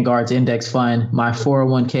of Vanguard's index fund. My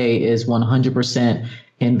 401k is 100%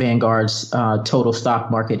 in Vanguard's total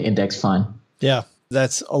stock market index fund. Yeah,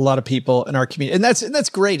 that's a lot of people in our community. And that's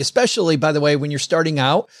great, especially, by the way, when you're starting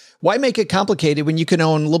out. Why make it complicated when you can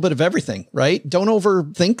own a little bit of everything, right? Don't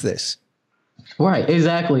overthink this. Right,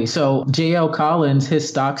 exactly. So J.L. Collins, his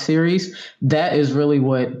stock series, that is really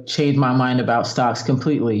what changed my mind about stocks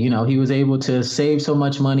completely. He was able to save so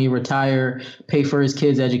much money, retire, pay for his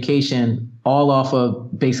kids' education, all off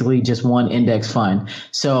of basically just one index fund.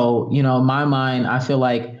 So, in my mind, I feel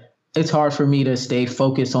like it's hard for me to stay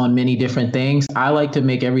focused on many different things. I like to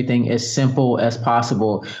make everything as simple as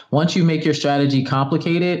possible. Once you make your strategy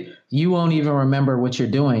complicated, you won't even remember what you're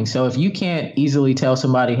doing. So if you can't easily tell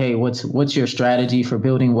somebody, hey, what's your strategy for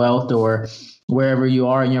building wealth, or wherever you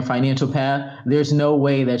are in your financial path, there's no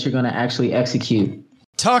way that you're going to actually execute.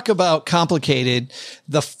 Talk about complicated.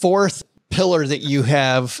 The fourth pillar that you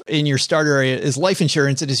have in your starter area is life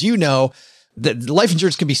insurance. And as you know, that life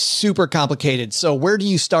insurance can be super complicated. So where do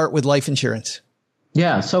you start with life insurance?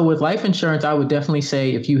 Yeah. So with life insurance, I would definitely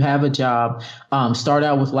say if you have a job, start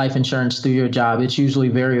out with life insurance through your job. It's usually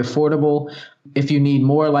very affordable. If you need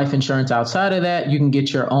more life insurance outside of that, you can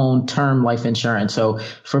get your own term life insurance. So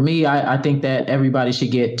for me, I think that everybody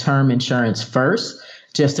should get term insurance first,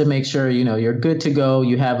 just to make sure, you're good to go.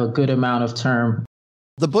 You have a good amount of term.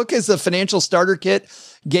 The book is the Financial Starter Kit,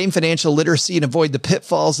 Gain Financial Literacy and Avoid the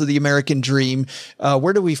Pitfalls of the American Dream.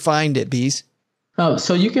 Where do we find it, Beez? Oh,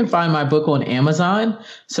 so you can find my book on Amazon.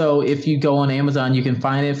 So if you go on Amazon, you can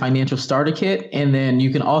find it, Financial Starter Kit. And then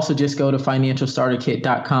you can also just go to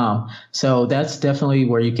financialstarterkit.com. So that's definitely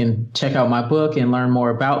where you can check out my book and learn more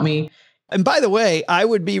about me. And by the way, I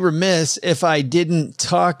would be remiss if I didn't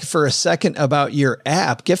talk for a second about your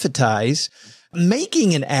app, Gifitize.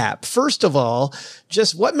 Making an app. First of all,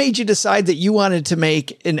 just what made you decide that you wanted to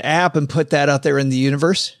make an app and put that out there in the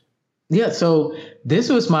universe? Yeah, so this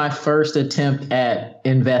was my first attempt at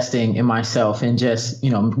investing in myself and just,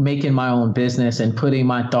 making my own business and putting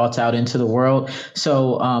my thoughts out into the world.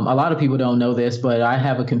 So a lot of people don't know this, but I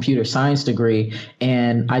have a computer science degree,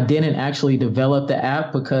 and I didn't actually develop the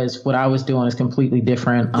app because what I was doing is completely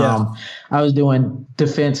different. Yeah. I was doing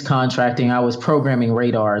defense contracting. I was programming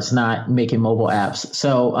radars, not making mobile apps.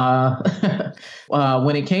 So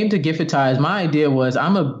when it came to Gifitize, my idea was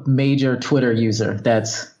I'm a major Twitter user.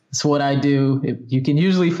 That's what I do. You can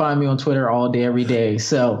usually find me on Twitter all day, every day.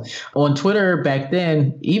 So on Twitter back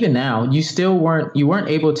then, even now, you weren't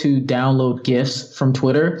able to download GIFs from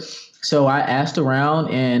Twitter. So I asked around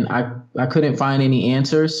and I couldn't find any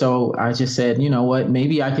answers. So I just said, you know what,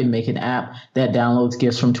 maybe I can make an app that downloads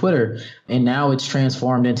GIFs from Twitter. And now it's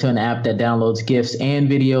transformed into an app that downloads GIFs and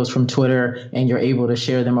videos from Twitter, and you're able to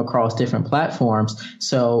share them across different platforms.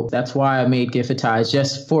 So that's why I made Gifitize,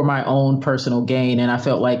 just for my own personal gain. And I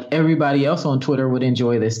felt like everybody else on Twitter would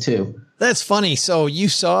enjoy this too. That's funny. So you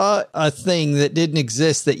saw a thing that didn't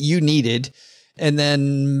exist that you needed and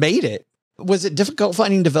then made it. Was it difficult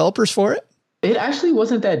finding developers for it? It actually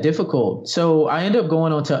wasn't that difficult. So I ended up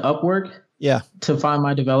going on to Upwork to find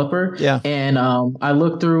my developer. Yeah. And I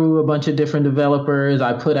looked through a bunch of different developers.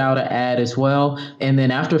 I put out an ad as well. And then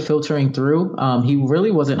after filtering through, he really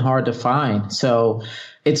wasn't hard to find. So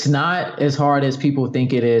It's not as hard as people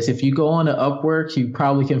think it is. If you go on to Upwork, you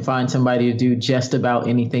probably can find somebody to do just about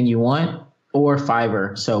anything you want, or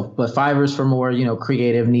Fiverr. But Fiverr's for more,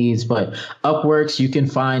 creative needs, but Upworks, you can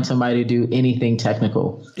find somebody to do anything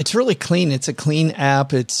technical. It's really clean. It's a clean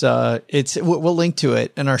app. We'll link to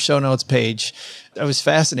it in our show notes page. I was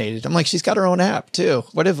fascinated. I'm like, she's got her own app too.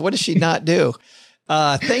 What does she not do?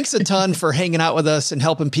 Thanks a ton for hanging out with us and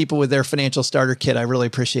helping people with their financial starter kit. I really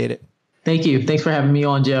appreciate it. Thank you. Thanks for having me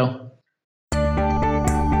on, Joe.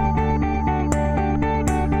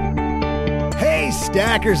 Hey,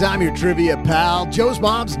 Stackers, I'm your trivia pal, Joe's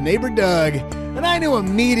mom's neighbor, Doug. And I knew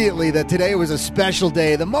immediately that today was a special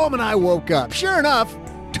day the moment I woke up. Sure enough,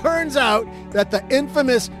 turns out that the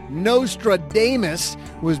infamous Nostradamus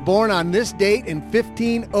was born on this date in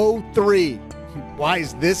 1503. Why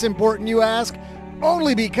is this important, you ask?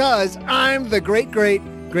 Only because I'm the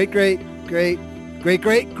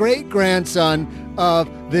great-great-great-great-great-great-grandson of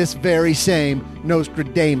this very same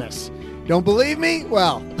Nostradamus. Don't believe me?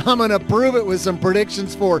 Well, I'm going to prove it with some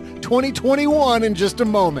predictions for 2021 in just a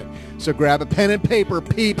moment. So grab a pen and paper,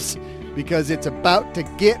 peeps, because it's about to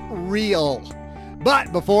get real.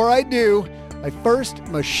 But before I do, I first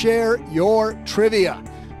must share your trivia.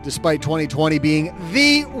 Despite 2020 being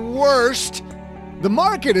the worst, the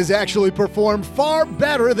market has actually performed far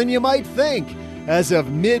better than you might think. As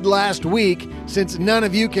of mid last week, since none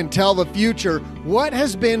of you can tell the future, what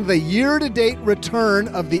has been the year-to-date return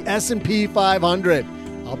of the S&P 500?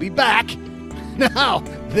 I'll be back. Now,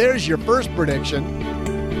 there's your first prediction.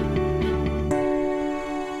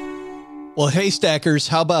 Well, hey, Stackers,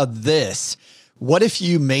 how about this? What if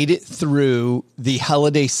you made it through the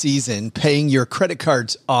holiday season paying your credit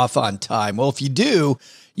cards off on time? Well, if you do,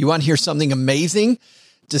 you want to hear something amazing?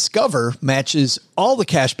 Discover matches all the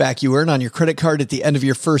cash back you earn on your credit card at the end of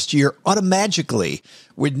your first year automatically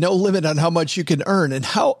with no limit on how much you can earn. And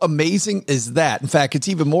how amazing is that? In fact, it's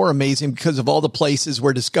even more amazing because of all the places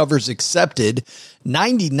where Discover's accepted.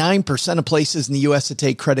 99% of places in the U.S. that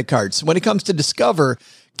take credit cards. So when it comes to Discover,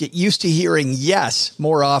 get used to hearing yes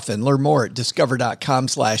more often. Learn more at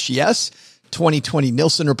discover.com/yes. 2020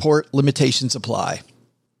 Nielsen Report. Limitations apply.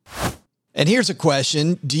 And here's a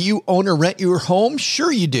question. Do you own or rent your home?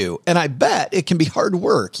 Sure you do. And I bet it can be hard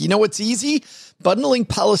work. You know what's easy? Bundling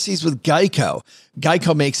policies with Geico.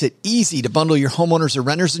 Geico makes it easy to bundle your homeowners or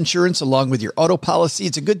renters insurance along with your auto policy.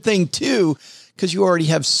 It's a good thing too, because you already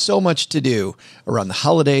have so much to do around the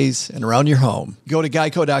holidays and around your home. Go to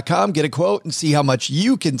geico.com, get a quote, and see how much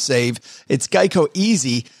you can save. It's Geico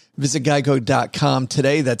easy. Visit geico.com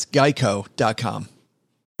today. That's geico.com.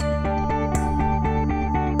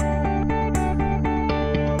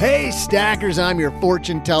 Hey, Stackers, I'm your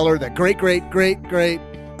fortune teller, the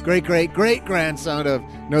great-great-great-great-great-great-great-grandson of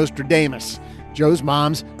Nostradamus, Joe's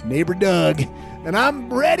mom's neighbor, Doug. And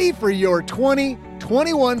I'm ready for your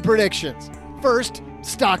 2021 predictions. First,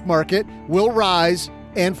 stock market will rise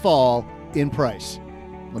and fall in price.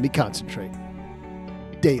 Let me concentrate.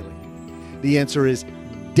 Daily. The answer is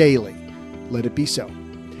daily. Let it be so.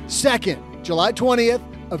 Second, July 20th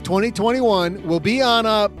of 2021 will be on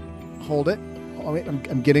a... Hold it. Oh, wait,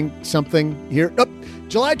 I'm getting something here. Oh,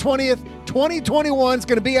 July 20th, 2021 is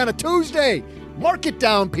going to be on a Tuesday. Mark it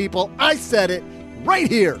down, people. I said it right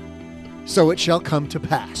here. So it shall come to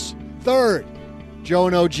pass. Third, Joe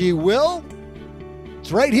and OG will.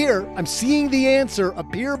 It's right here. I'm seeing the answer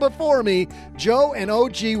appear before me. Joe and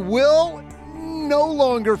OG will no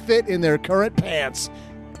longer fit in their current pants.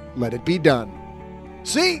 Let it be done.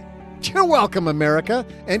 See? You're welcome, America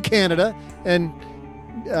and Canada and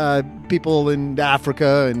people in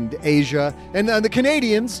Africa and Asia and the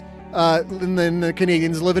Canadians, and then the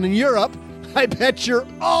Canadians living in Europe. I bet you're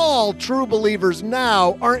all true believers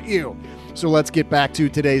now, aren't you? So let's get back to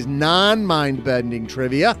today's non-mind-bending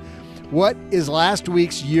trivia. What is last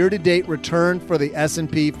week's year-to-date return for the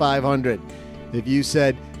S&P 500? If you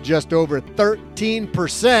said just over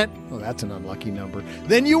 13%, well, that's an unlucky number,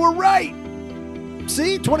 then you were right.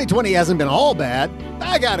 See, 2020 hasn't been all bad.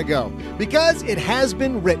 I gotta go, because it has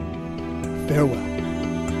been written. Farewell.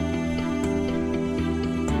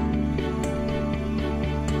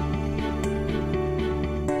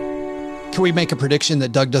 Can we make a prediction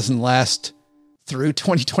that Doug doesn't last through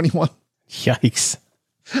 2021? Yikes.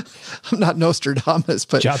 I'm not Nostradamus,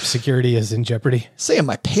 but... Job security is in jeopardy. Saying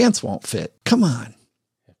my pants won't fit. Come on.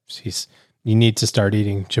 Jeez. You need to start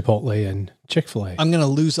eating Chipotle and Chick-fil-A. I'm going to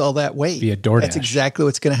lose all that weight. Be a DoorDash. That's exactly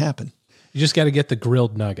what's going to happen. You just got to get the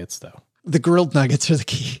grilled nuggets, though. The grilled nuggets are the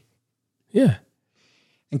key. Yeah.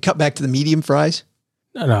 And cut back to the medium fries?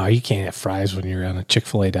 No, you can't have fries when you're on a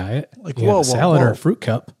Chick-fil-A diet. Like, you got whoa, a salad whoa. or a fruit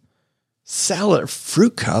cup. Salad or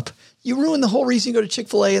fruit cup? You ruined the whole reason you go to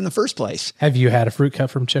Chick-fil-A in the first place. Have you had a fruit cup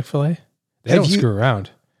from Chick-fil-A? They don't screw around.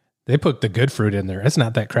 They put the good fruit in there. It's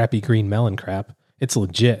not that crappy green melon crap. It's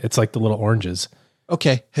legit. It's like the little oranges.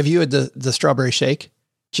 Okay. Have you had the strawberry shake?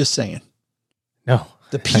 Just saying. No.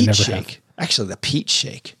 The peach shake. Actually, the peach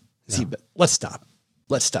shake. No. See, but let's stop.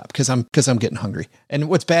 Let's stop because I'm getting hungry. And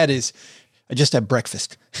what's bad is I just had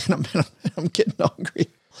breakfast and I'm getting hungry.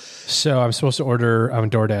 So I'm supposed to order on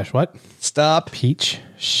DoorDash what? Stop. Peach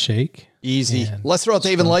shake. Easy. Let's throw out the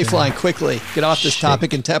Haven Lifeline quickly. Get off this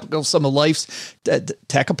topic and tackle some of life's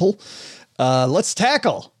let's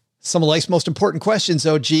tackle some of life's most important questions.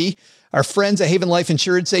 OG, our friends at Haven Life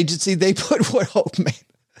Insurance Agency, they put what? Oh man,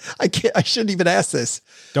 I shouldn't even ask this.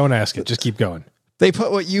 Don't ask it. Just keep going. They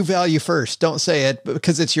put what you value first. Don't say it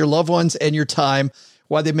because it's your loved ones and your time.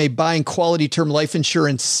 Why they made buying quality term life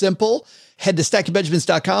insurance simple. Head to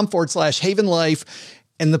stackingbenjamins.com/Haven Life.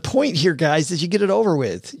 And the point here, guys, is you get it over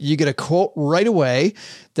with. You get a quote right away.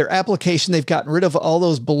 Their application, they've gotten rid of all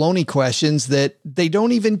those baloney questions that they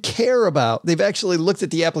don't even care about. They've actually looked at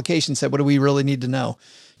the application and said, what do we really need to know?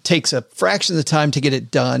 Takes a fraction of the time to get it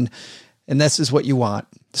done. And this is what you want,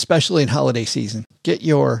 especially in holiday season. Get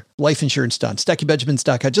your life insurance done.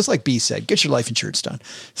 stackingbenjamins.com, just like Beez said, get your life insurance done.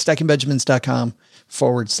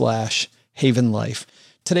 stackingbenjamins.com/Haven Life.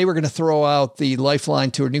 Today, we're going to throw out the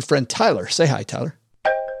lifeline to our new friend, Tyler. Say hi, Tyler.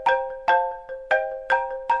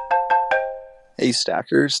 Hey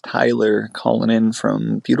Stackers, Tyler calling in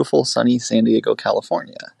from beautiful sunny San Diego,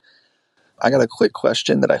 California. I got a quick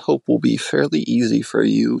question that I hope will be fairly easy for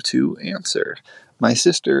you to answer. My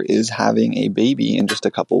sister is having a baby in just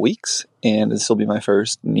a couple weeks, and this will be my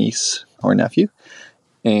first niece or nephew,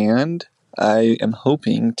 and I am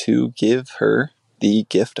hoping to give her the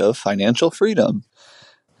gift of financial freedom,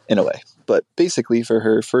 in a way. But basically for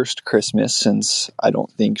her first Christmas, since I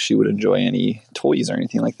don't think she would enjoy any toys or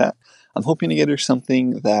anything like that, I'm hoping to get her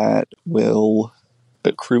something that will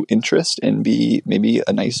accrue interest and be maybe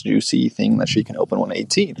a nice juicy thing that she can open when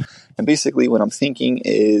 18. And basically what I'm thinking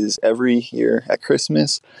is every year at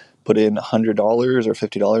Christmas, put in $100 or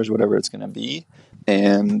 $50, whatever it's going to be,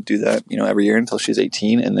 and do that, every year until she's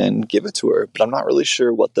 18 and then give it to her. But I'm not really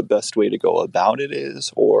sure what the best way to go about it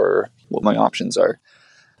is or what my options are.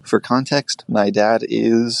 For context, my dad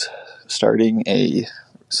is starting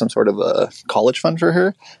some sort of a college fund for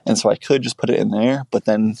her. And so I could just put it in there, but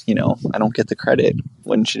then, I don't get the credit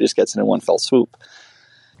when she just gets it in one fell swoop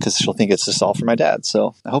because she'll think it's just all for my dad.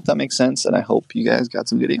 So I hope that makes sense. And I hope you guys got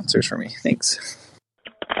some good answers for me. Thanks.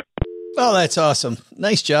 Oh, that's awesome.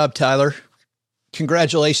 Nice job, Tyler.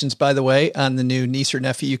 Congratulations, by the way, on the new niece or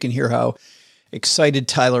nephew. You can hear how excited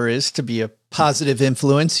Tyler is to be a positive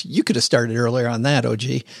influence. You could have started earlier on that,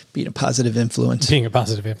 OG, being a positive influence. Being a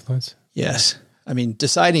positive influence. Yes. I mean,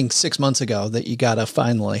 deciding 6 months ago that you got to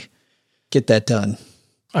finally get that done.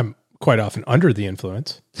 I'm quite often under the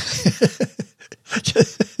influence.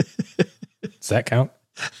 Does that count?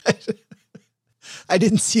 I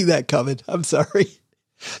didn't see that coming. I'm sorry.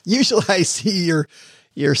 Usually I see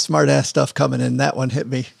your smart ass stuff coming in. That one hit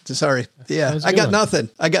me. Sorry. Yeah. I got nothing.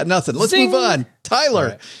 Let's Zing. move on.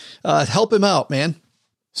 Tyler, help him out, man.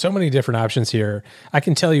 So many different options here. I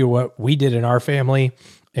can tell you what we did in our family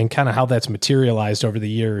and kind of how that's materialized over the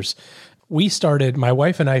years. My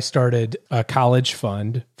wife and I started a college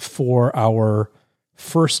fund for our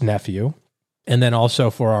first nephew and then also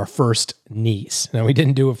for our first niece. Now, we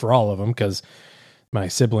didn't do it for all of them because my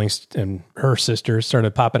siblings and her sisters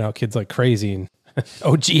started popping out kids like crazy, and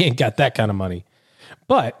OG ain't got that kind of money.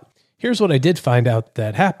 But here's what I did find out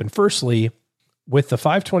that happened. Firstly, with the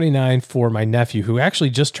 529 for my nephew, who actually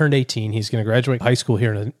just turned 18, he's going to graduate high school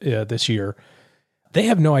here this year. They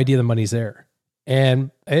have no idea the money's there.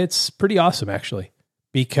 And it's pretty awesome, actually,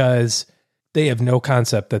 because they have no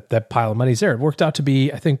concept that that pile of money's there. It worked out to be,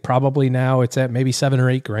 I think probably now it's at maybe $7,000 or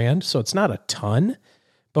 $8,000. So it's not a ton,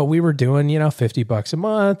 but we were doing, $50 a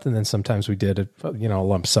month. And then sometimes we did a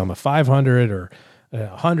lump sum of 500 or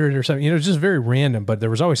 100 or something, just very random, but there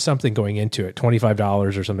was always something going into it,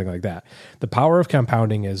 $25 or something like that. The power of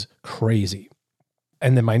compounding is crazy.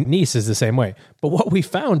 And then my niece is the same way. But what we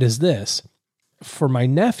found is this: for my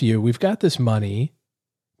nephew, we've got this money,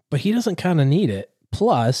 but he doesn't kind of need it.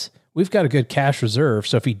 Plus, we've got a good cash reserve.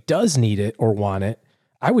 So if he does need it or want it,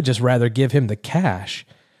 I would just rather give him the cash.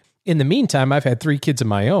 In the meantime, I've had 3 kids of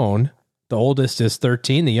my own. The oldest is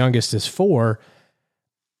 13. The youngest is 4.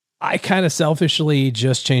 I kind of selfishly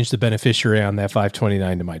just changed the beneficiary on that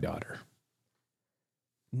 529 to my daughter,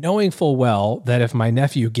 knowing full well that if my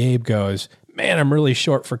nephew Gabe goes, man, I'm really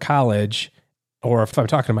short for college, or if I'm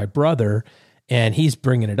talking to my brother and he's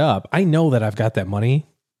bringing it up, I know that I've got that money,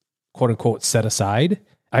 quote unquote, set aside,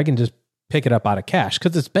 I can just pick it up out of cash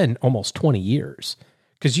because it's been almost 20 years.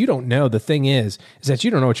 Because you don't know. The thing is that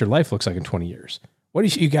you don't know what your life looks like in 20 years. What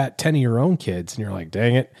if you got 10 of your own kids and you're like,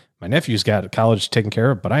 dang it, my nephew's got college taken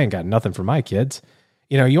care of, but I ain't got nothing for my kids.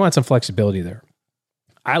 You want some flexibility there.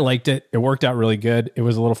 I liked it. It worked out really good. It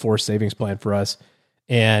was a little forced savings plan for us.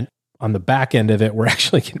 And on the back end of it, we're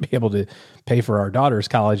actually going to be able to pay for our daughter's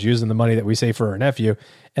college using the money that we save for our nephew.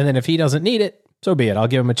 And then if he doesn't need it, so be it. I'll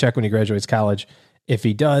give him a check when he graduates college. If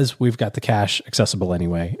he does, we've got the cash accessible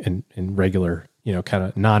anyway in regular, kind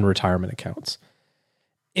of non-retirement accounts.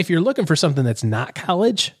 If you're looking for something that's not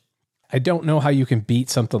college, I don't know how you can beat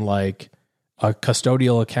something like a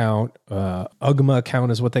custodial account, UGMA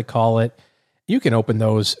account is what they call it. You can open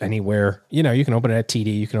those anywhere. You can open it at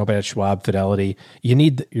TD. You can open it at Schwab, Fidelity. You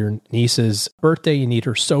need your niece's birthday. You need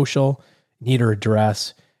her social. You need her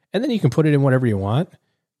address. And then you can put it in whatever you want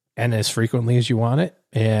and as frequently as you want it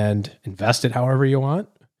and invest it however you want.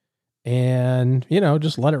 And,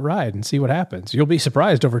 just let it ride and see what happens. You'll be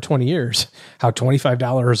surprised over 20 years how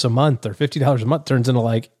 $25 a month or $50 a month turns into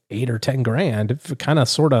like $8 or $10 grand, kind of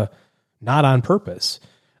sort of not on purpose.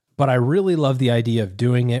 But I really love the idea of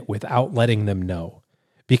doing it without letting them know,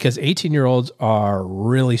 because 18-year-olds are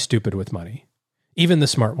really stupid with money. Even the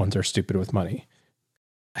smart ones are stupid with money.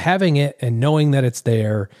 Having it and knowing that it's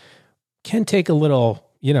there can take a little,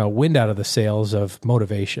 wind out of the sails of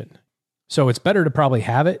motivation. So it's better to probably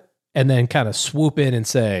have it and then kind of swoop in and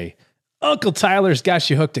say, Uncle Tyler's got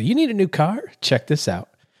you hooked up. You need a new car? Check this out.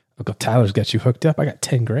 Uncle Tyler's got you hooked up. I got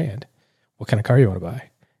 10 grand. What kind of car you want to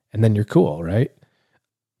buy? And then you're cool, right?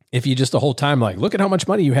 If you just the whole time, like, look at how much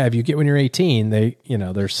money you have, you get when you're 18,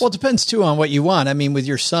 there's... Well, it depends too on what you want. I mean, with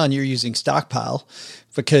your son, you're using Stockpile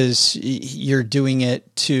because you're doing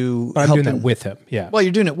it to I'm help doing him. that with him. Yeah. Well,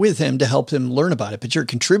 you're doing it with him to help him learn about it, but you're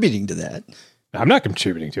contributing to that. I'm not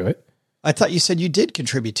contributing to it. I thought you said you did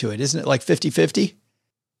contribute to it. Isn't it like 50-50?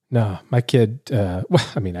 No, my kid,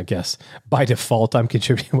 I guess by default, I'm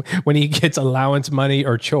contributing when he gets allowance money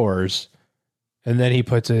or chores. And then he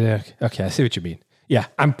puts it, okay, I see what you mean. Yeah,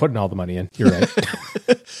 I'm putting all the money in. You're right.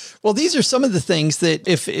 Well, these are some of the things that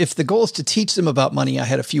if the goal is to teach them about money, I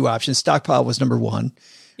had a few options. Stockpile was number one.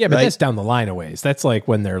 Yeah, but right? That's down the line a ways. That's like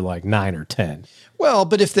when they're like 9 or 10. Well,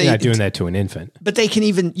 but if you're not doing that to an infant, but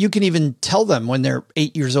you can even tell them when they're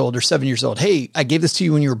 8 years old or 7 years old, hey, I gave this to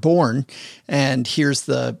you when you were born. And here's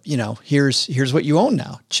here's what you own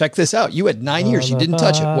now. Check this out. You had 9 years. You didn't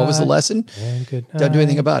touch it. What was the lesson? Don't do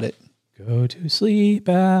anything about it. Go to sleep,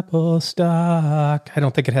 apple stock. I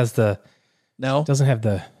don't think it has it doesn't have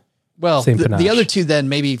the same panache. The other two then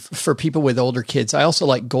maybe for people with older kids. I also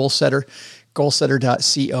like Goal Setter,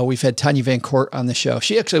 goalsetter.co. We've had Tanya Van Court on the show.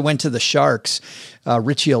 She actually went to the Sharks.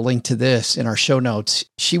 Richie will link to this in our show notes.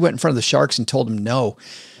 She went in front of the Sharks and told them no.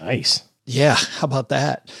 Nice. Yeah. How about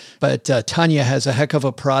that? But Tanya has a heck of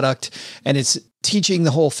a product and it's teaching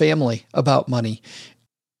the whole family about money.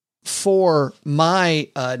 For my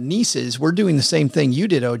nieces, we're doing the same thing you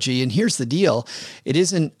did, OG. And here's the deal. It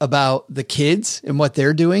isn't about the kids and what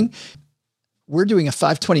they're doing. We're doing a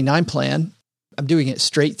 529 plan. I'm doing it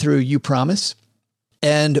straight through You Promise.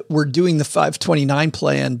 And we're doing the 529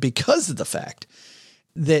 plan because of the fact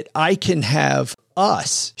that I can have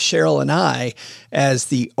us, Cheryl and I, as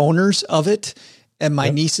the owners of it. And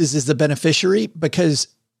my nieces as the beneficiary because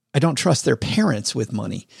I don't trust their parents with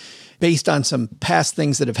money. Based on some past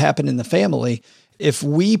things that have happened in the family, if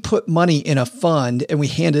we put money in a fund and we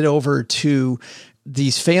hand it over to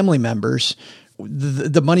these family members,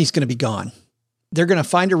 the money's going to be gone. They're going to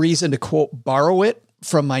find a reason to, quote, borrow it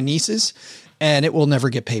from my nieces, and it will never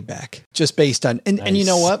get paid back just based on, and you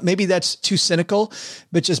know what? Maybe that's too cynical,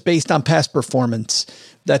 but just based on past performance.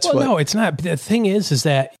 No, it's not. The thing is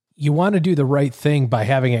that you want to do the right thing by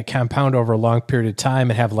having it compound over a long period of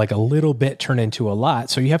time and have like a little bit turn into a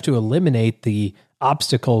lot. So you have to eliminate the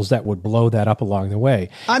obstacles that would blow that up along the way.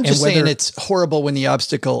 I'm just saying it's horrible when the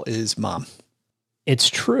obstacle is mom. It's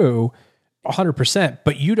true 100%,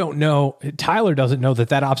 but you don't know, Tyler doesn't know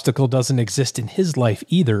that obstacle doesn't exist in his life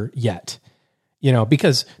either yet,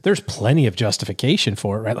 because there's plenty of justification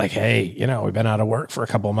for it, right? Like, hey, we've been out of work for a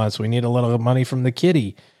couple of months. We need a little money from the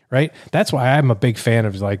kitty. Right. That's why I'm a big fan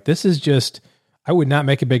of like, this is just, I would not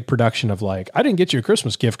make a big production of like, I didn't get you a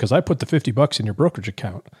Christmas gift because I put the $50 in your brokerage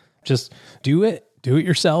account. Just do it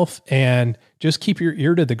yourself and just keep your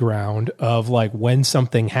ear to the ground of like when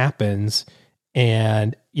something happens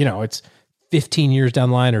and, it's 15 years down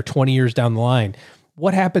the line or 20 years down the line.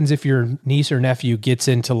 What happens if your niece or nephew gets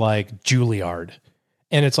into like Juilliard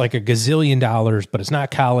and it's like $1 gazillion, but it's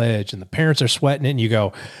not college and the parents are sweating it and you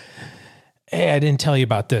go, hey, I didn't tell you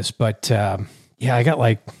about this, but I got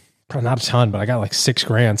like probably not a ton, but I got like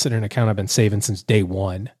 $6,000 sitting in an account I've been saving since day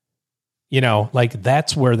one. Like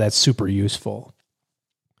that's where that's super useful.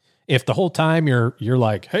 If the whole time you're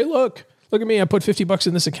like, hey, look at me, I put $50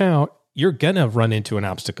 in this account, you're going to run into an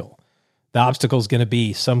obstacle. The obstacle is going to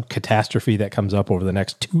be some catastrophe that comes up over the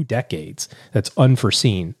next 2 decades that's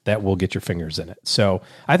unforeseen that will get your fingers in it. So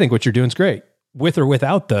I think what you're doing is great, with or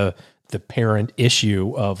without the parent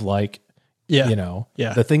issue of like,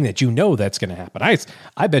 the thing that that's going to happen.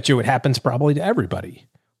 I bet you it happens probably to everybody,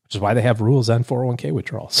 which is why they have rules on 401k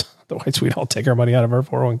withdrawals. Otherwise, we'd all take our money out of our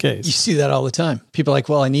 401ks. You see that all the time. People are like,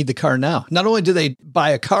 well, I need the car now. Not only do they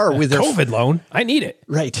buy a car with their COVID loan, I need it.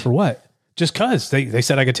 Right. For what? Just because they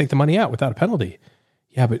said I could take the money out without a penalty.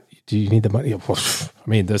 Yeah, but do you need the money? Well, I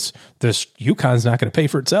mean, this Yukon's not going to pay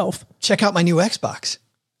for itself. Check out my new Xbox.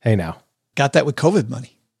 Hey, now. Got that with COVID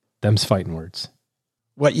money. Them's fighting words.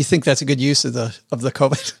 What, you think that's a good use of the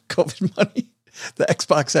COVID money? The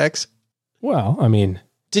Xbox X? Well, I mean,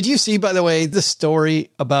 did you see, by the way, the story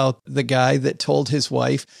about the guy that told his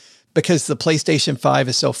wife, because the PlayStation 5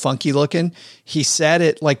 is so funky looking, he sat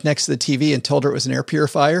it like next to the TV and told her it was an air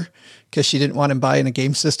purifier because she didn't want him buying a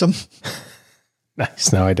game system?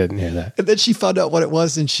 Nice. No, I didn't hear that. And then she found out what it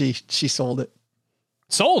was and she sold it.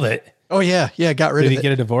 Sold it? Oh yeah. Yeah. Got rid of it. Did he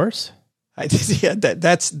get a divorce? Yeah.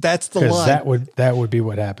 That's the line. That would be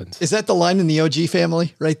what happens. Is that the line in the OG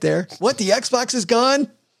family right there? What? The Xbox is gone?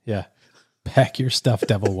 Yeah. Pack your stuff,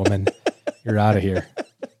 devil woman. You're out of here.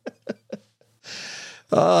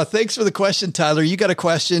 Thanks for the question, Tyler. You got a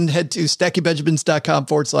question, head to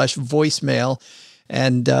stackybenjamins.com/voicemail.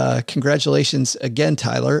 And congratulations again,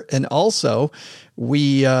 Tyler. And also,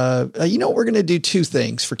 we're going to do 2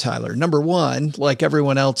 things for Tyler. Number one, like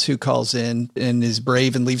everyone else who calls in and is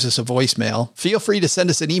brave and leaves us a voicemail, feel free to send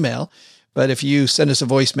us an email. But if you send us a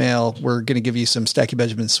voicemail, we're going to give you some Stacky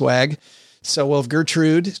Benjamin swag. So we'll have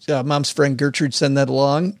Gertrude, mom's friend Gertrude, send that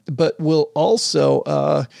along. But we'll also,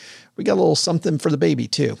 we got a little something for the baby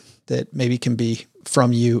too, that maybe can be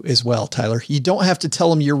from you as well, Tyler. You don't have to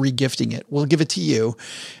tell them you're regifting it. We'll give it to you,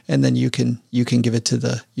 and then you can give it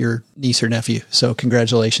to your niece or nephew. So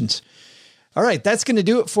congratulations. All right, that's going to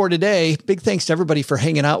do it for today. Big thanks to everybody for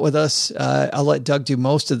hanging out with us. I'll let Doug do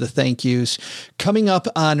most of the thank yous. Coming up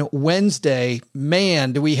on Wednesday,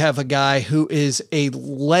 man, do we have a guy who is a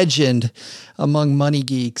legend among money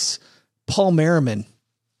geeks, Paul Merriman,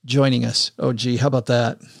 joining us. Oh, gee, how about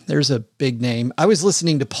that? There's a big name. I was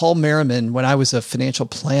listening to Paul Merriman when I was a financial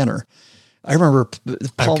planner. I remember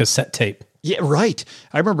Paul, cassette tape. Yeah, right.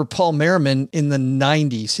 I remember Paul Merriman in the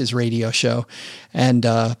 90s, his radio show. And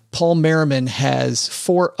Paul Merriman has,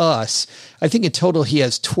 for us, I think in total he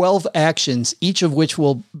has 12 actions, each of which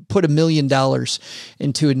will put $1 million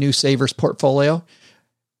into a new savers portfolio.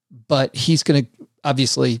 But he's going to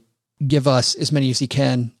obviously give us as many as he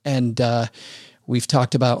can. And we've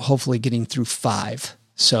talked about hopefully getting through 5.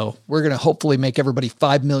 So we're going to hopefully make everybody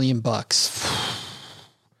 $5 million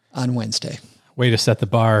on Wednesday. Way to set the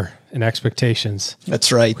bar and expectations.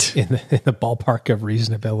 That's right. In the ballpark of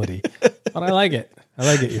reasonability. But I like it.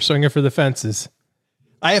 You're swinging for the fences.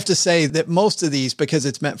 I have to say that most of these, because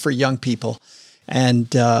it's meant for young people, and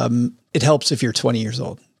it helps if you're 20 years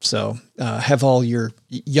old. So have all your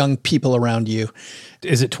young people around you.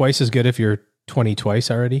 Is it twice as good if you're 20 twice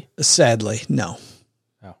already? Sadly, no.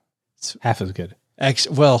 Oh, it's half as good.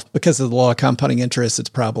 Actually, well, because of the law of compounding interest, it's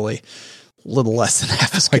probably a little less than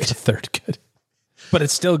half as good. Like a third good. But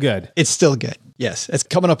it's still good. It's still good. Yes. It's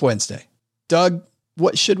coming up Wednesday. Doug,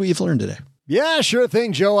 what should we have learned today? Yeah, sure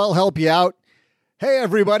thing, Joe. I'll help you out. Hey,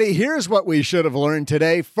 everybody, here's what we should have learned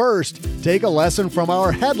today. First, take a lesson from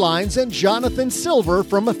our headlines and Jonathan Silver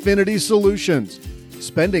from Affinity Solutions.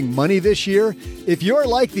 Spending money this year? If you're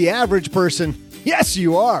like the average person, yes,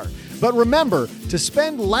 you are. But remember to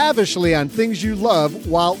spend lavishly on things you love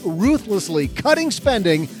while ruthlessly cutting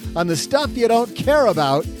spending on the stuff you don't care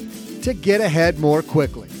about to get ahead more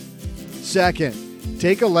quickly. Second,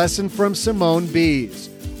 take a lesson from Symoné Beez.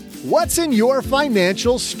 What's in your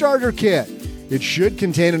financial starter kit? It should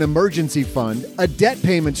contain an emergency fund, a debt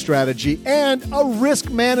payment strategy, and a risk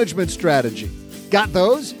management strategy. Got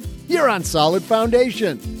those? You're on solid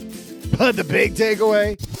foundation. But the big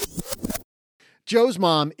takeaway? Joe's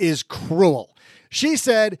mom is cruel. She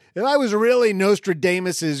said, if I was really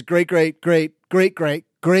Nostradamus's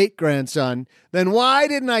great-great-great-great-great-grandson, then why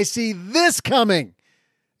didn't I see this coming?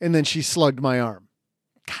 And then she slugged my arm.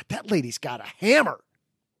 God, that lady's got a hammer.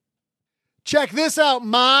 Check this out,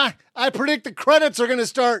 Ma. I predict the credits are going to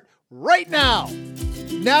start right now.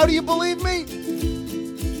 Now do you believe me?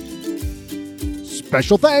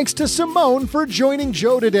 Special thanks to Symoné for joining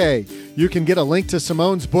Joe today. You can get a link to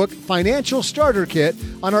Simone's book, Financial Starter Kit,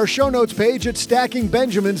 on our show notes page at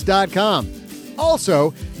stackingbenjamins.com.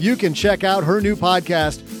 Also, you can check out her new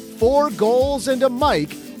podcast, 4 Goals and a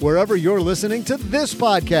Mic, wherever you're listening to this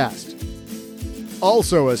podcast.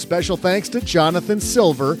 Also, a special thanks to Jonathan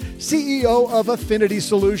Silver, CEO of Affinity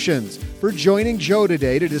Solutions, for joining Joe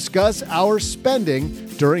today to discuss our spending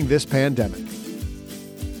during this pandemic.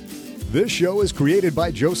 This show is created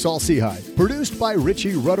by Joe Saul-Sehy, produced by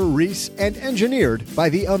Richie Rutter-Reese, and engineered by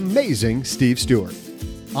the amazing Steve Stewart.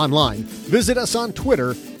 Online, visit us on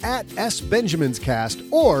Twitter at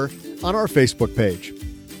SBenjaminsCast or on our Facebook page.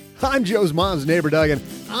 I'm Joe's mom's neighbor, Doug, and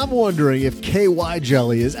I'm wondering if KY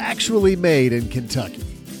jelly is actually made in Kentucky.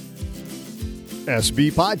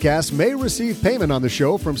 SB Podcasts may receive payment on the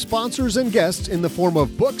show from sponsors and guests in the form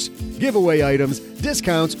of books, giveaway items,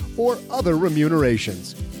 discounts, or other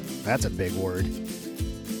remunerations. That's a big word.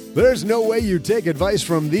 There's no way you take advice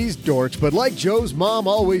from these dorks, but like Joe's mom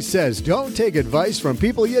always says, don't take advice from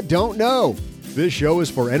people you don't know. This show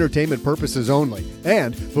is for entertainment purposes only,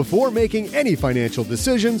 and before making any financial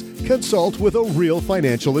decisions, consult with a real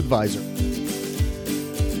financial advisor.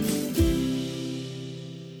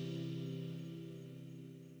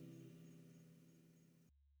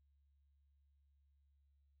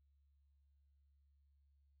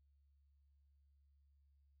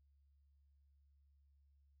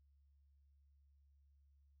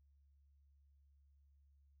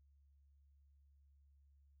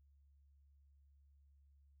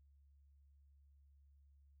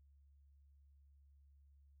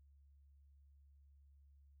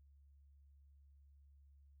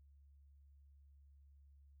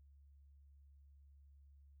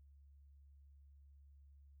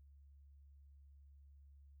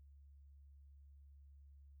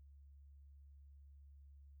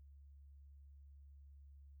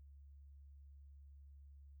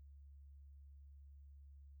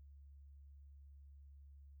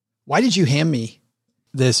 Why did you hand me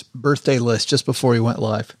this birthday list just before we went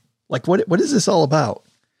live? Like, what is this all about?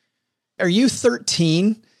 Are you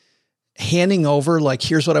 13 handing over, like,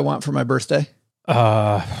 here's what I want for my birthday?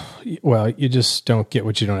 Well, you just don't get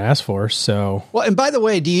what you don't ask for. So, well, and by the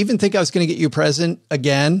way, do you even think I was going to get you a present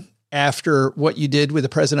again after what you did with the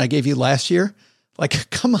present I gave you last year? Like,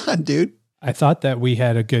 come on, dude. I thought that we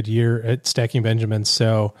had a good year at Stacking Benjamins.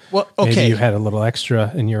 So well, okay. Maybe you had a little extra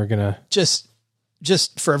and you were going to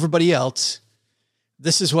just for everybody else.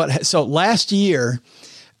 This is what, so last year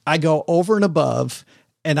I go over and above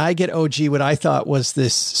and I get OG what I thought was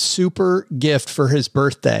this super gift for his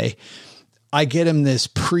birthday. I get him this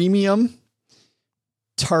premium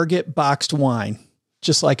Target boxed wine,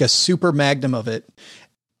 just like a super magnum of it.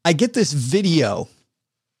 I get this video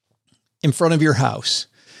in front of your house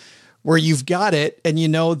where you've got it. And you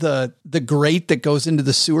know, the grate that goes into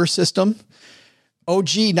the sewer system, OG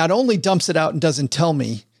not only dumps it out and doesn't tell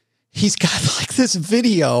me, he's got like this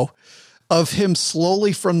video of him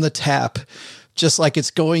slowly from the tap, just like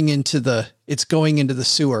it's going into the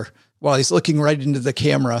sewer while he's looking right into the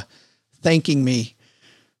camera, thanking me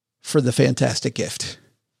for the fantastic gift.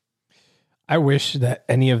 I wish that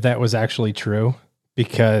any of that was actually true,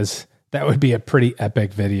 because that would be a pretty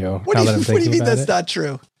epic video. What do you mean that's not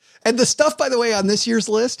true? And the stuff, by the way, on this year's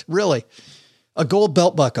list, really, a gold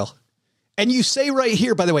belt buckle. And you say right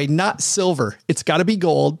here, by the way, not silver. It's got to be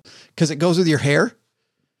gold because it goes with your hair.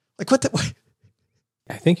 Like what the?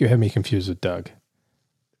 I think you have me confused with Doug.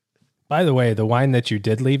 By the way, the wine that you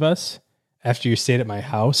did leave us after you stayed at my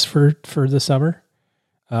house for the summer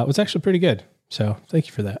was actually pretty good. So thank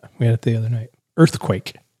you for that. We had it the other night.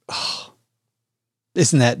 Earthquake. Oh,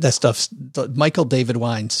 isn't that stuff? The Michael David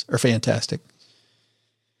wines are fantastic.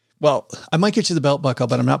 Well, I might get you the belt buckle,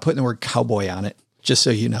 but I'm not putting the word cowboy on it, just so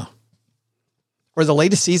you know. Or the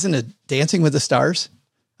latest season of Dancing with the Stars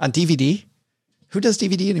on DVD. Who does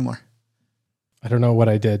DVD anymore? I don't know what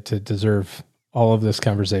I did to deserve all of this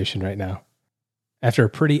conversation right now. After a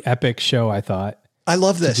pretty epic show, I thought. I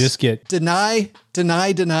love this. Just get deny. Just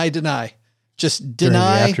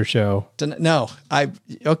deny. The after show.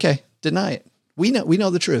 Okay. Deny it. We know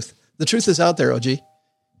the truth. The truth is out there, OG. Did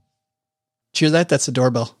you hear that? That's the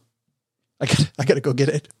doorbell. I got to go get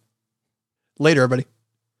it. Later, everybody.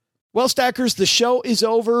 Well, Stackers, the show is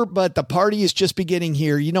over, but the party is just beginning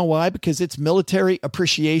here. You know why? Because it's Military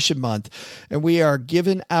Appreciation Month, and we are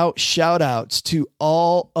giving out shout-outs to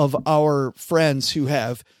all of our friends who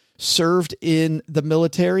have served in the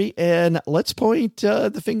military. And let's point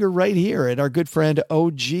the finger right here at our good friend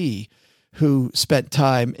OG, who spent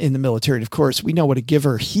time in the military. And, of course, we know what a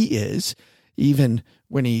giver he is, even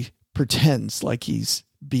when he pretends like he's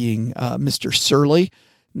being Mr. Surly.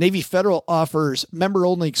 Navy Federal offers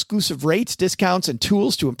member-only exclusive rates, discounts, and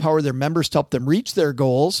tools to empower their members to help them reach their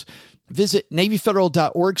goals. Visit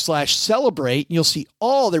NavyFederal.org/celebrate, and you'll see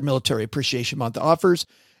all their Military Appreciation Month offers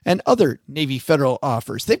and other Navy Federal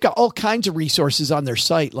offers. They've got all kinds of resources on their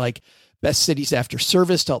site, like best cities after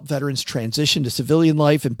service to help veterans transition to civilian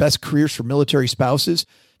life and best careers for military spouses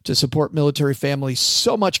to support military families.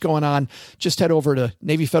 So much going on. Just head over to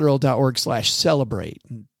NavyFederal.org/celebrate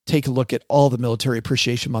and take a look at all the Military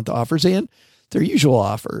Appreciation Month offers and their usual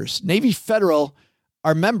offers. Navy Federal,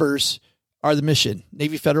 our members are the mission.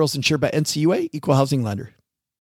 Navy Federal is insured by NCUA, Equal Housing Lender.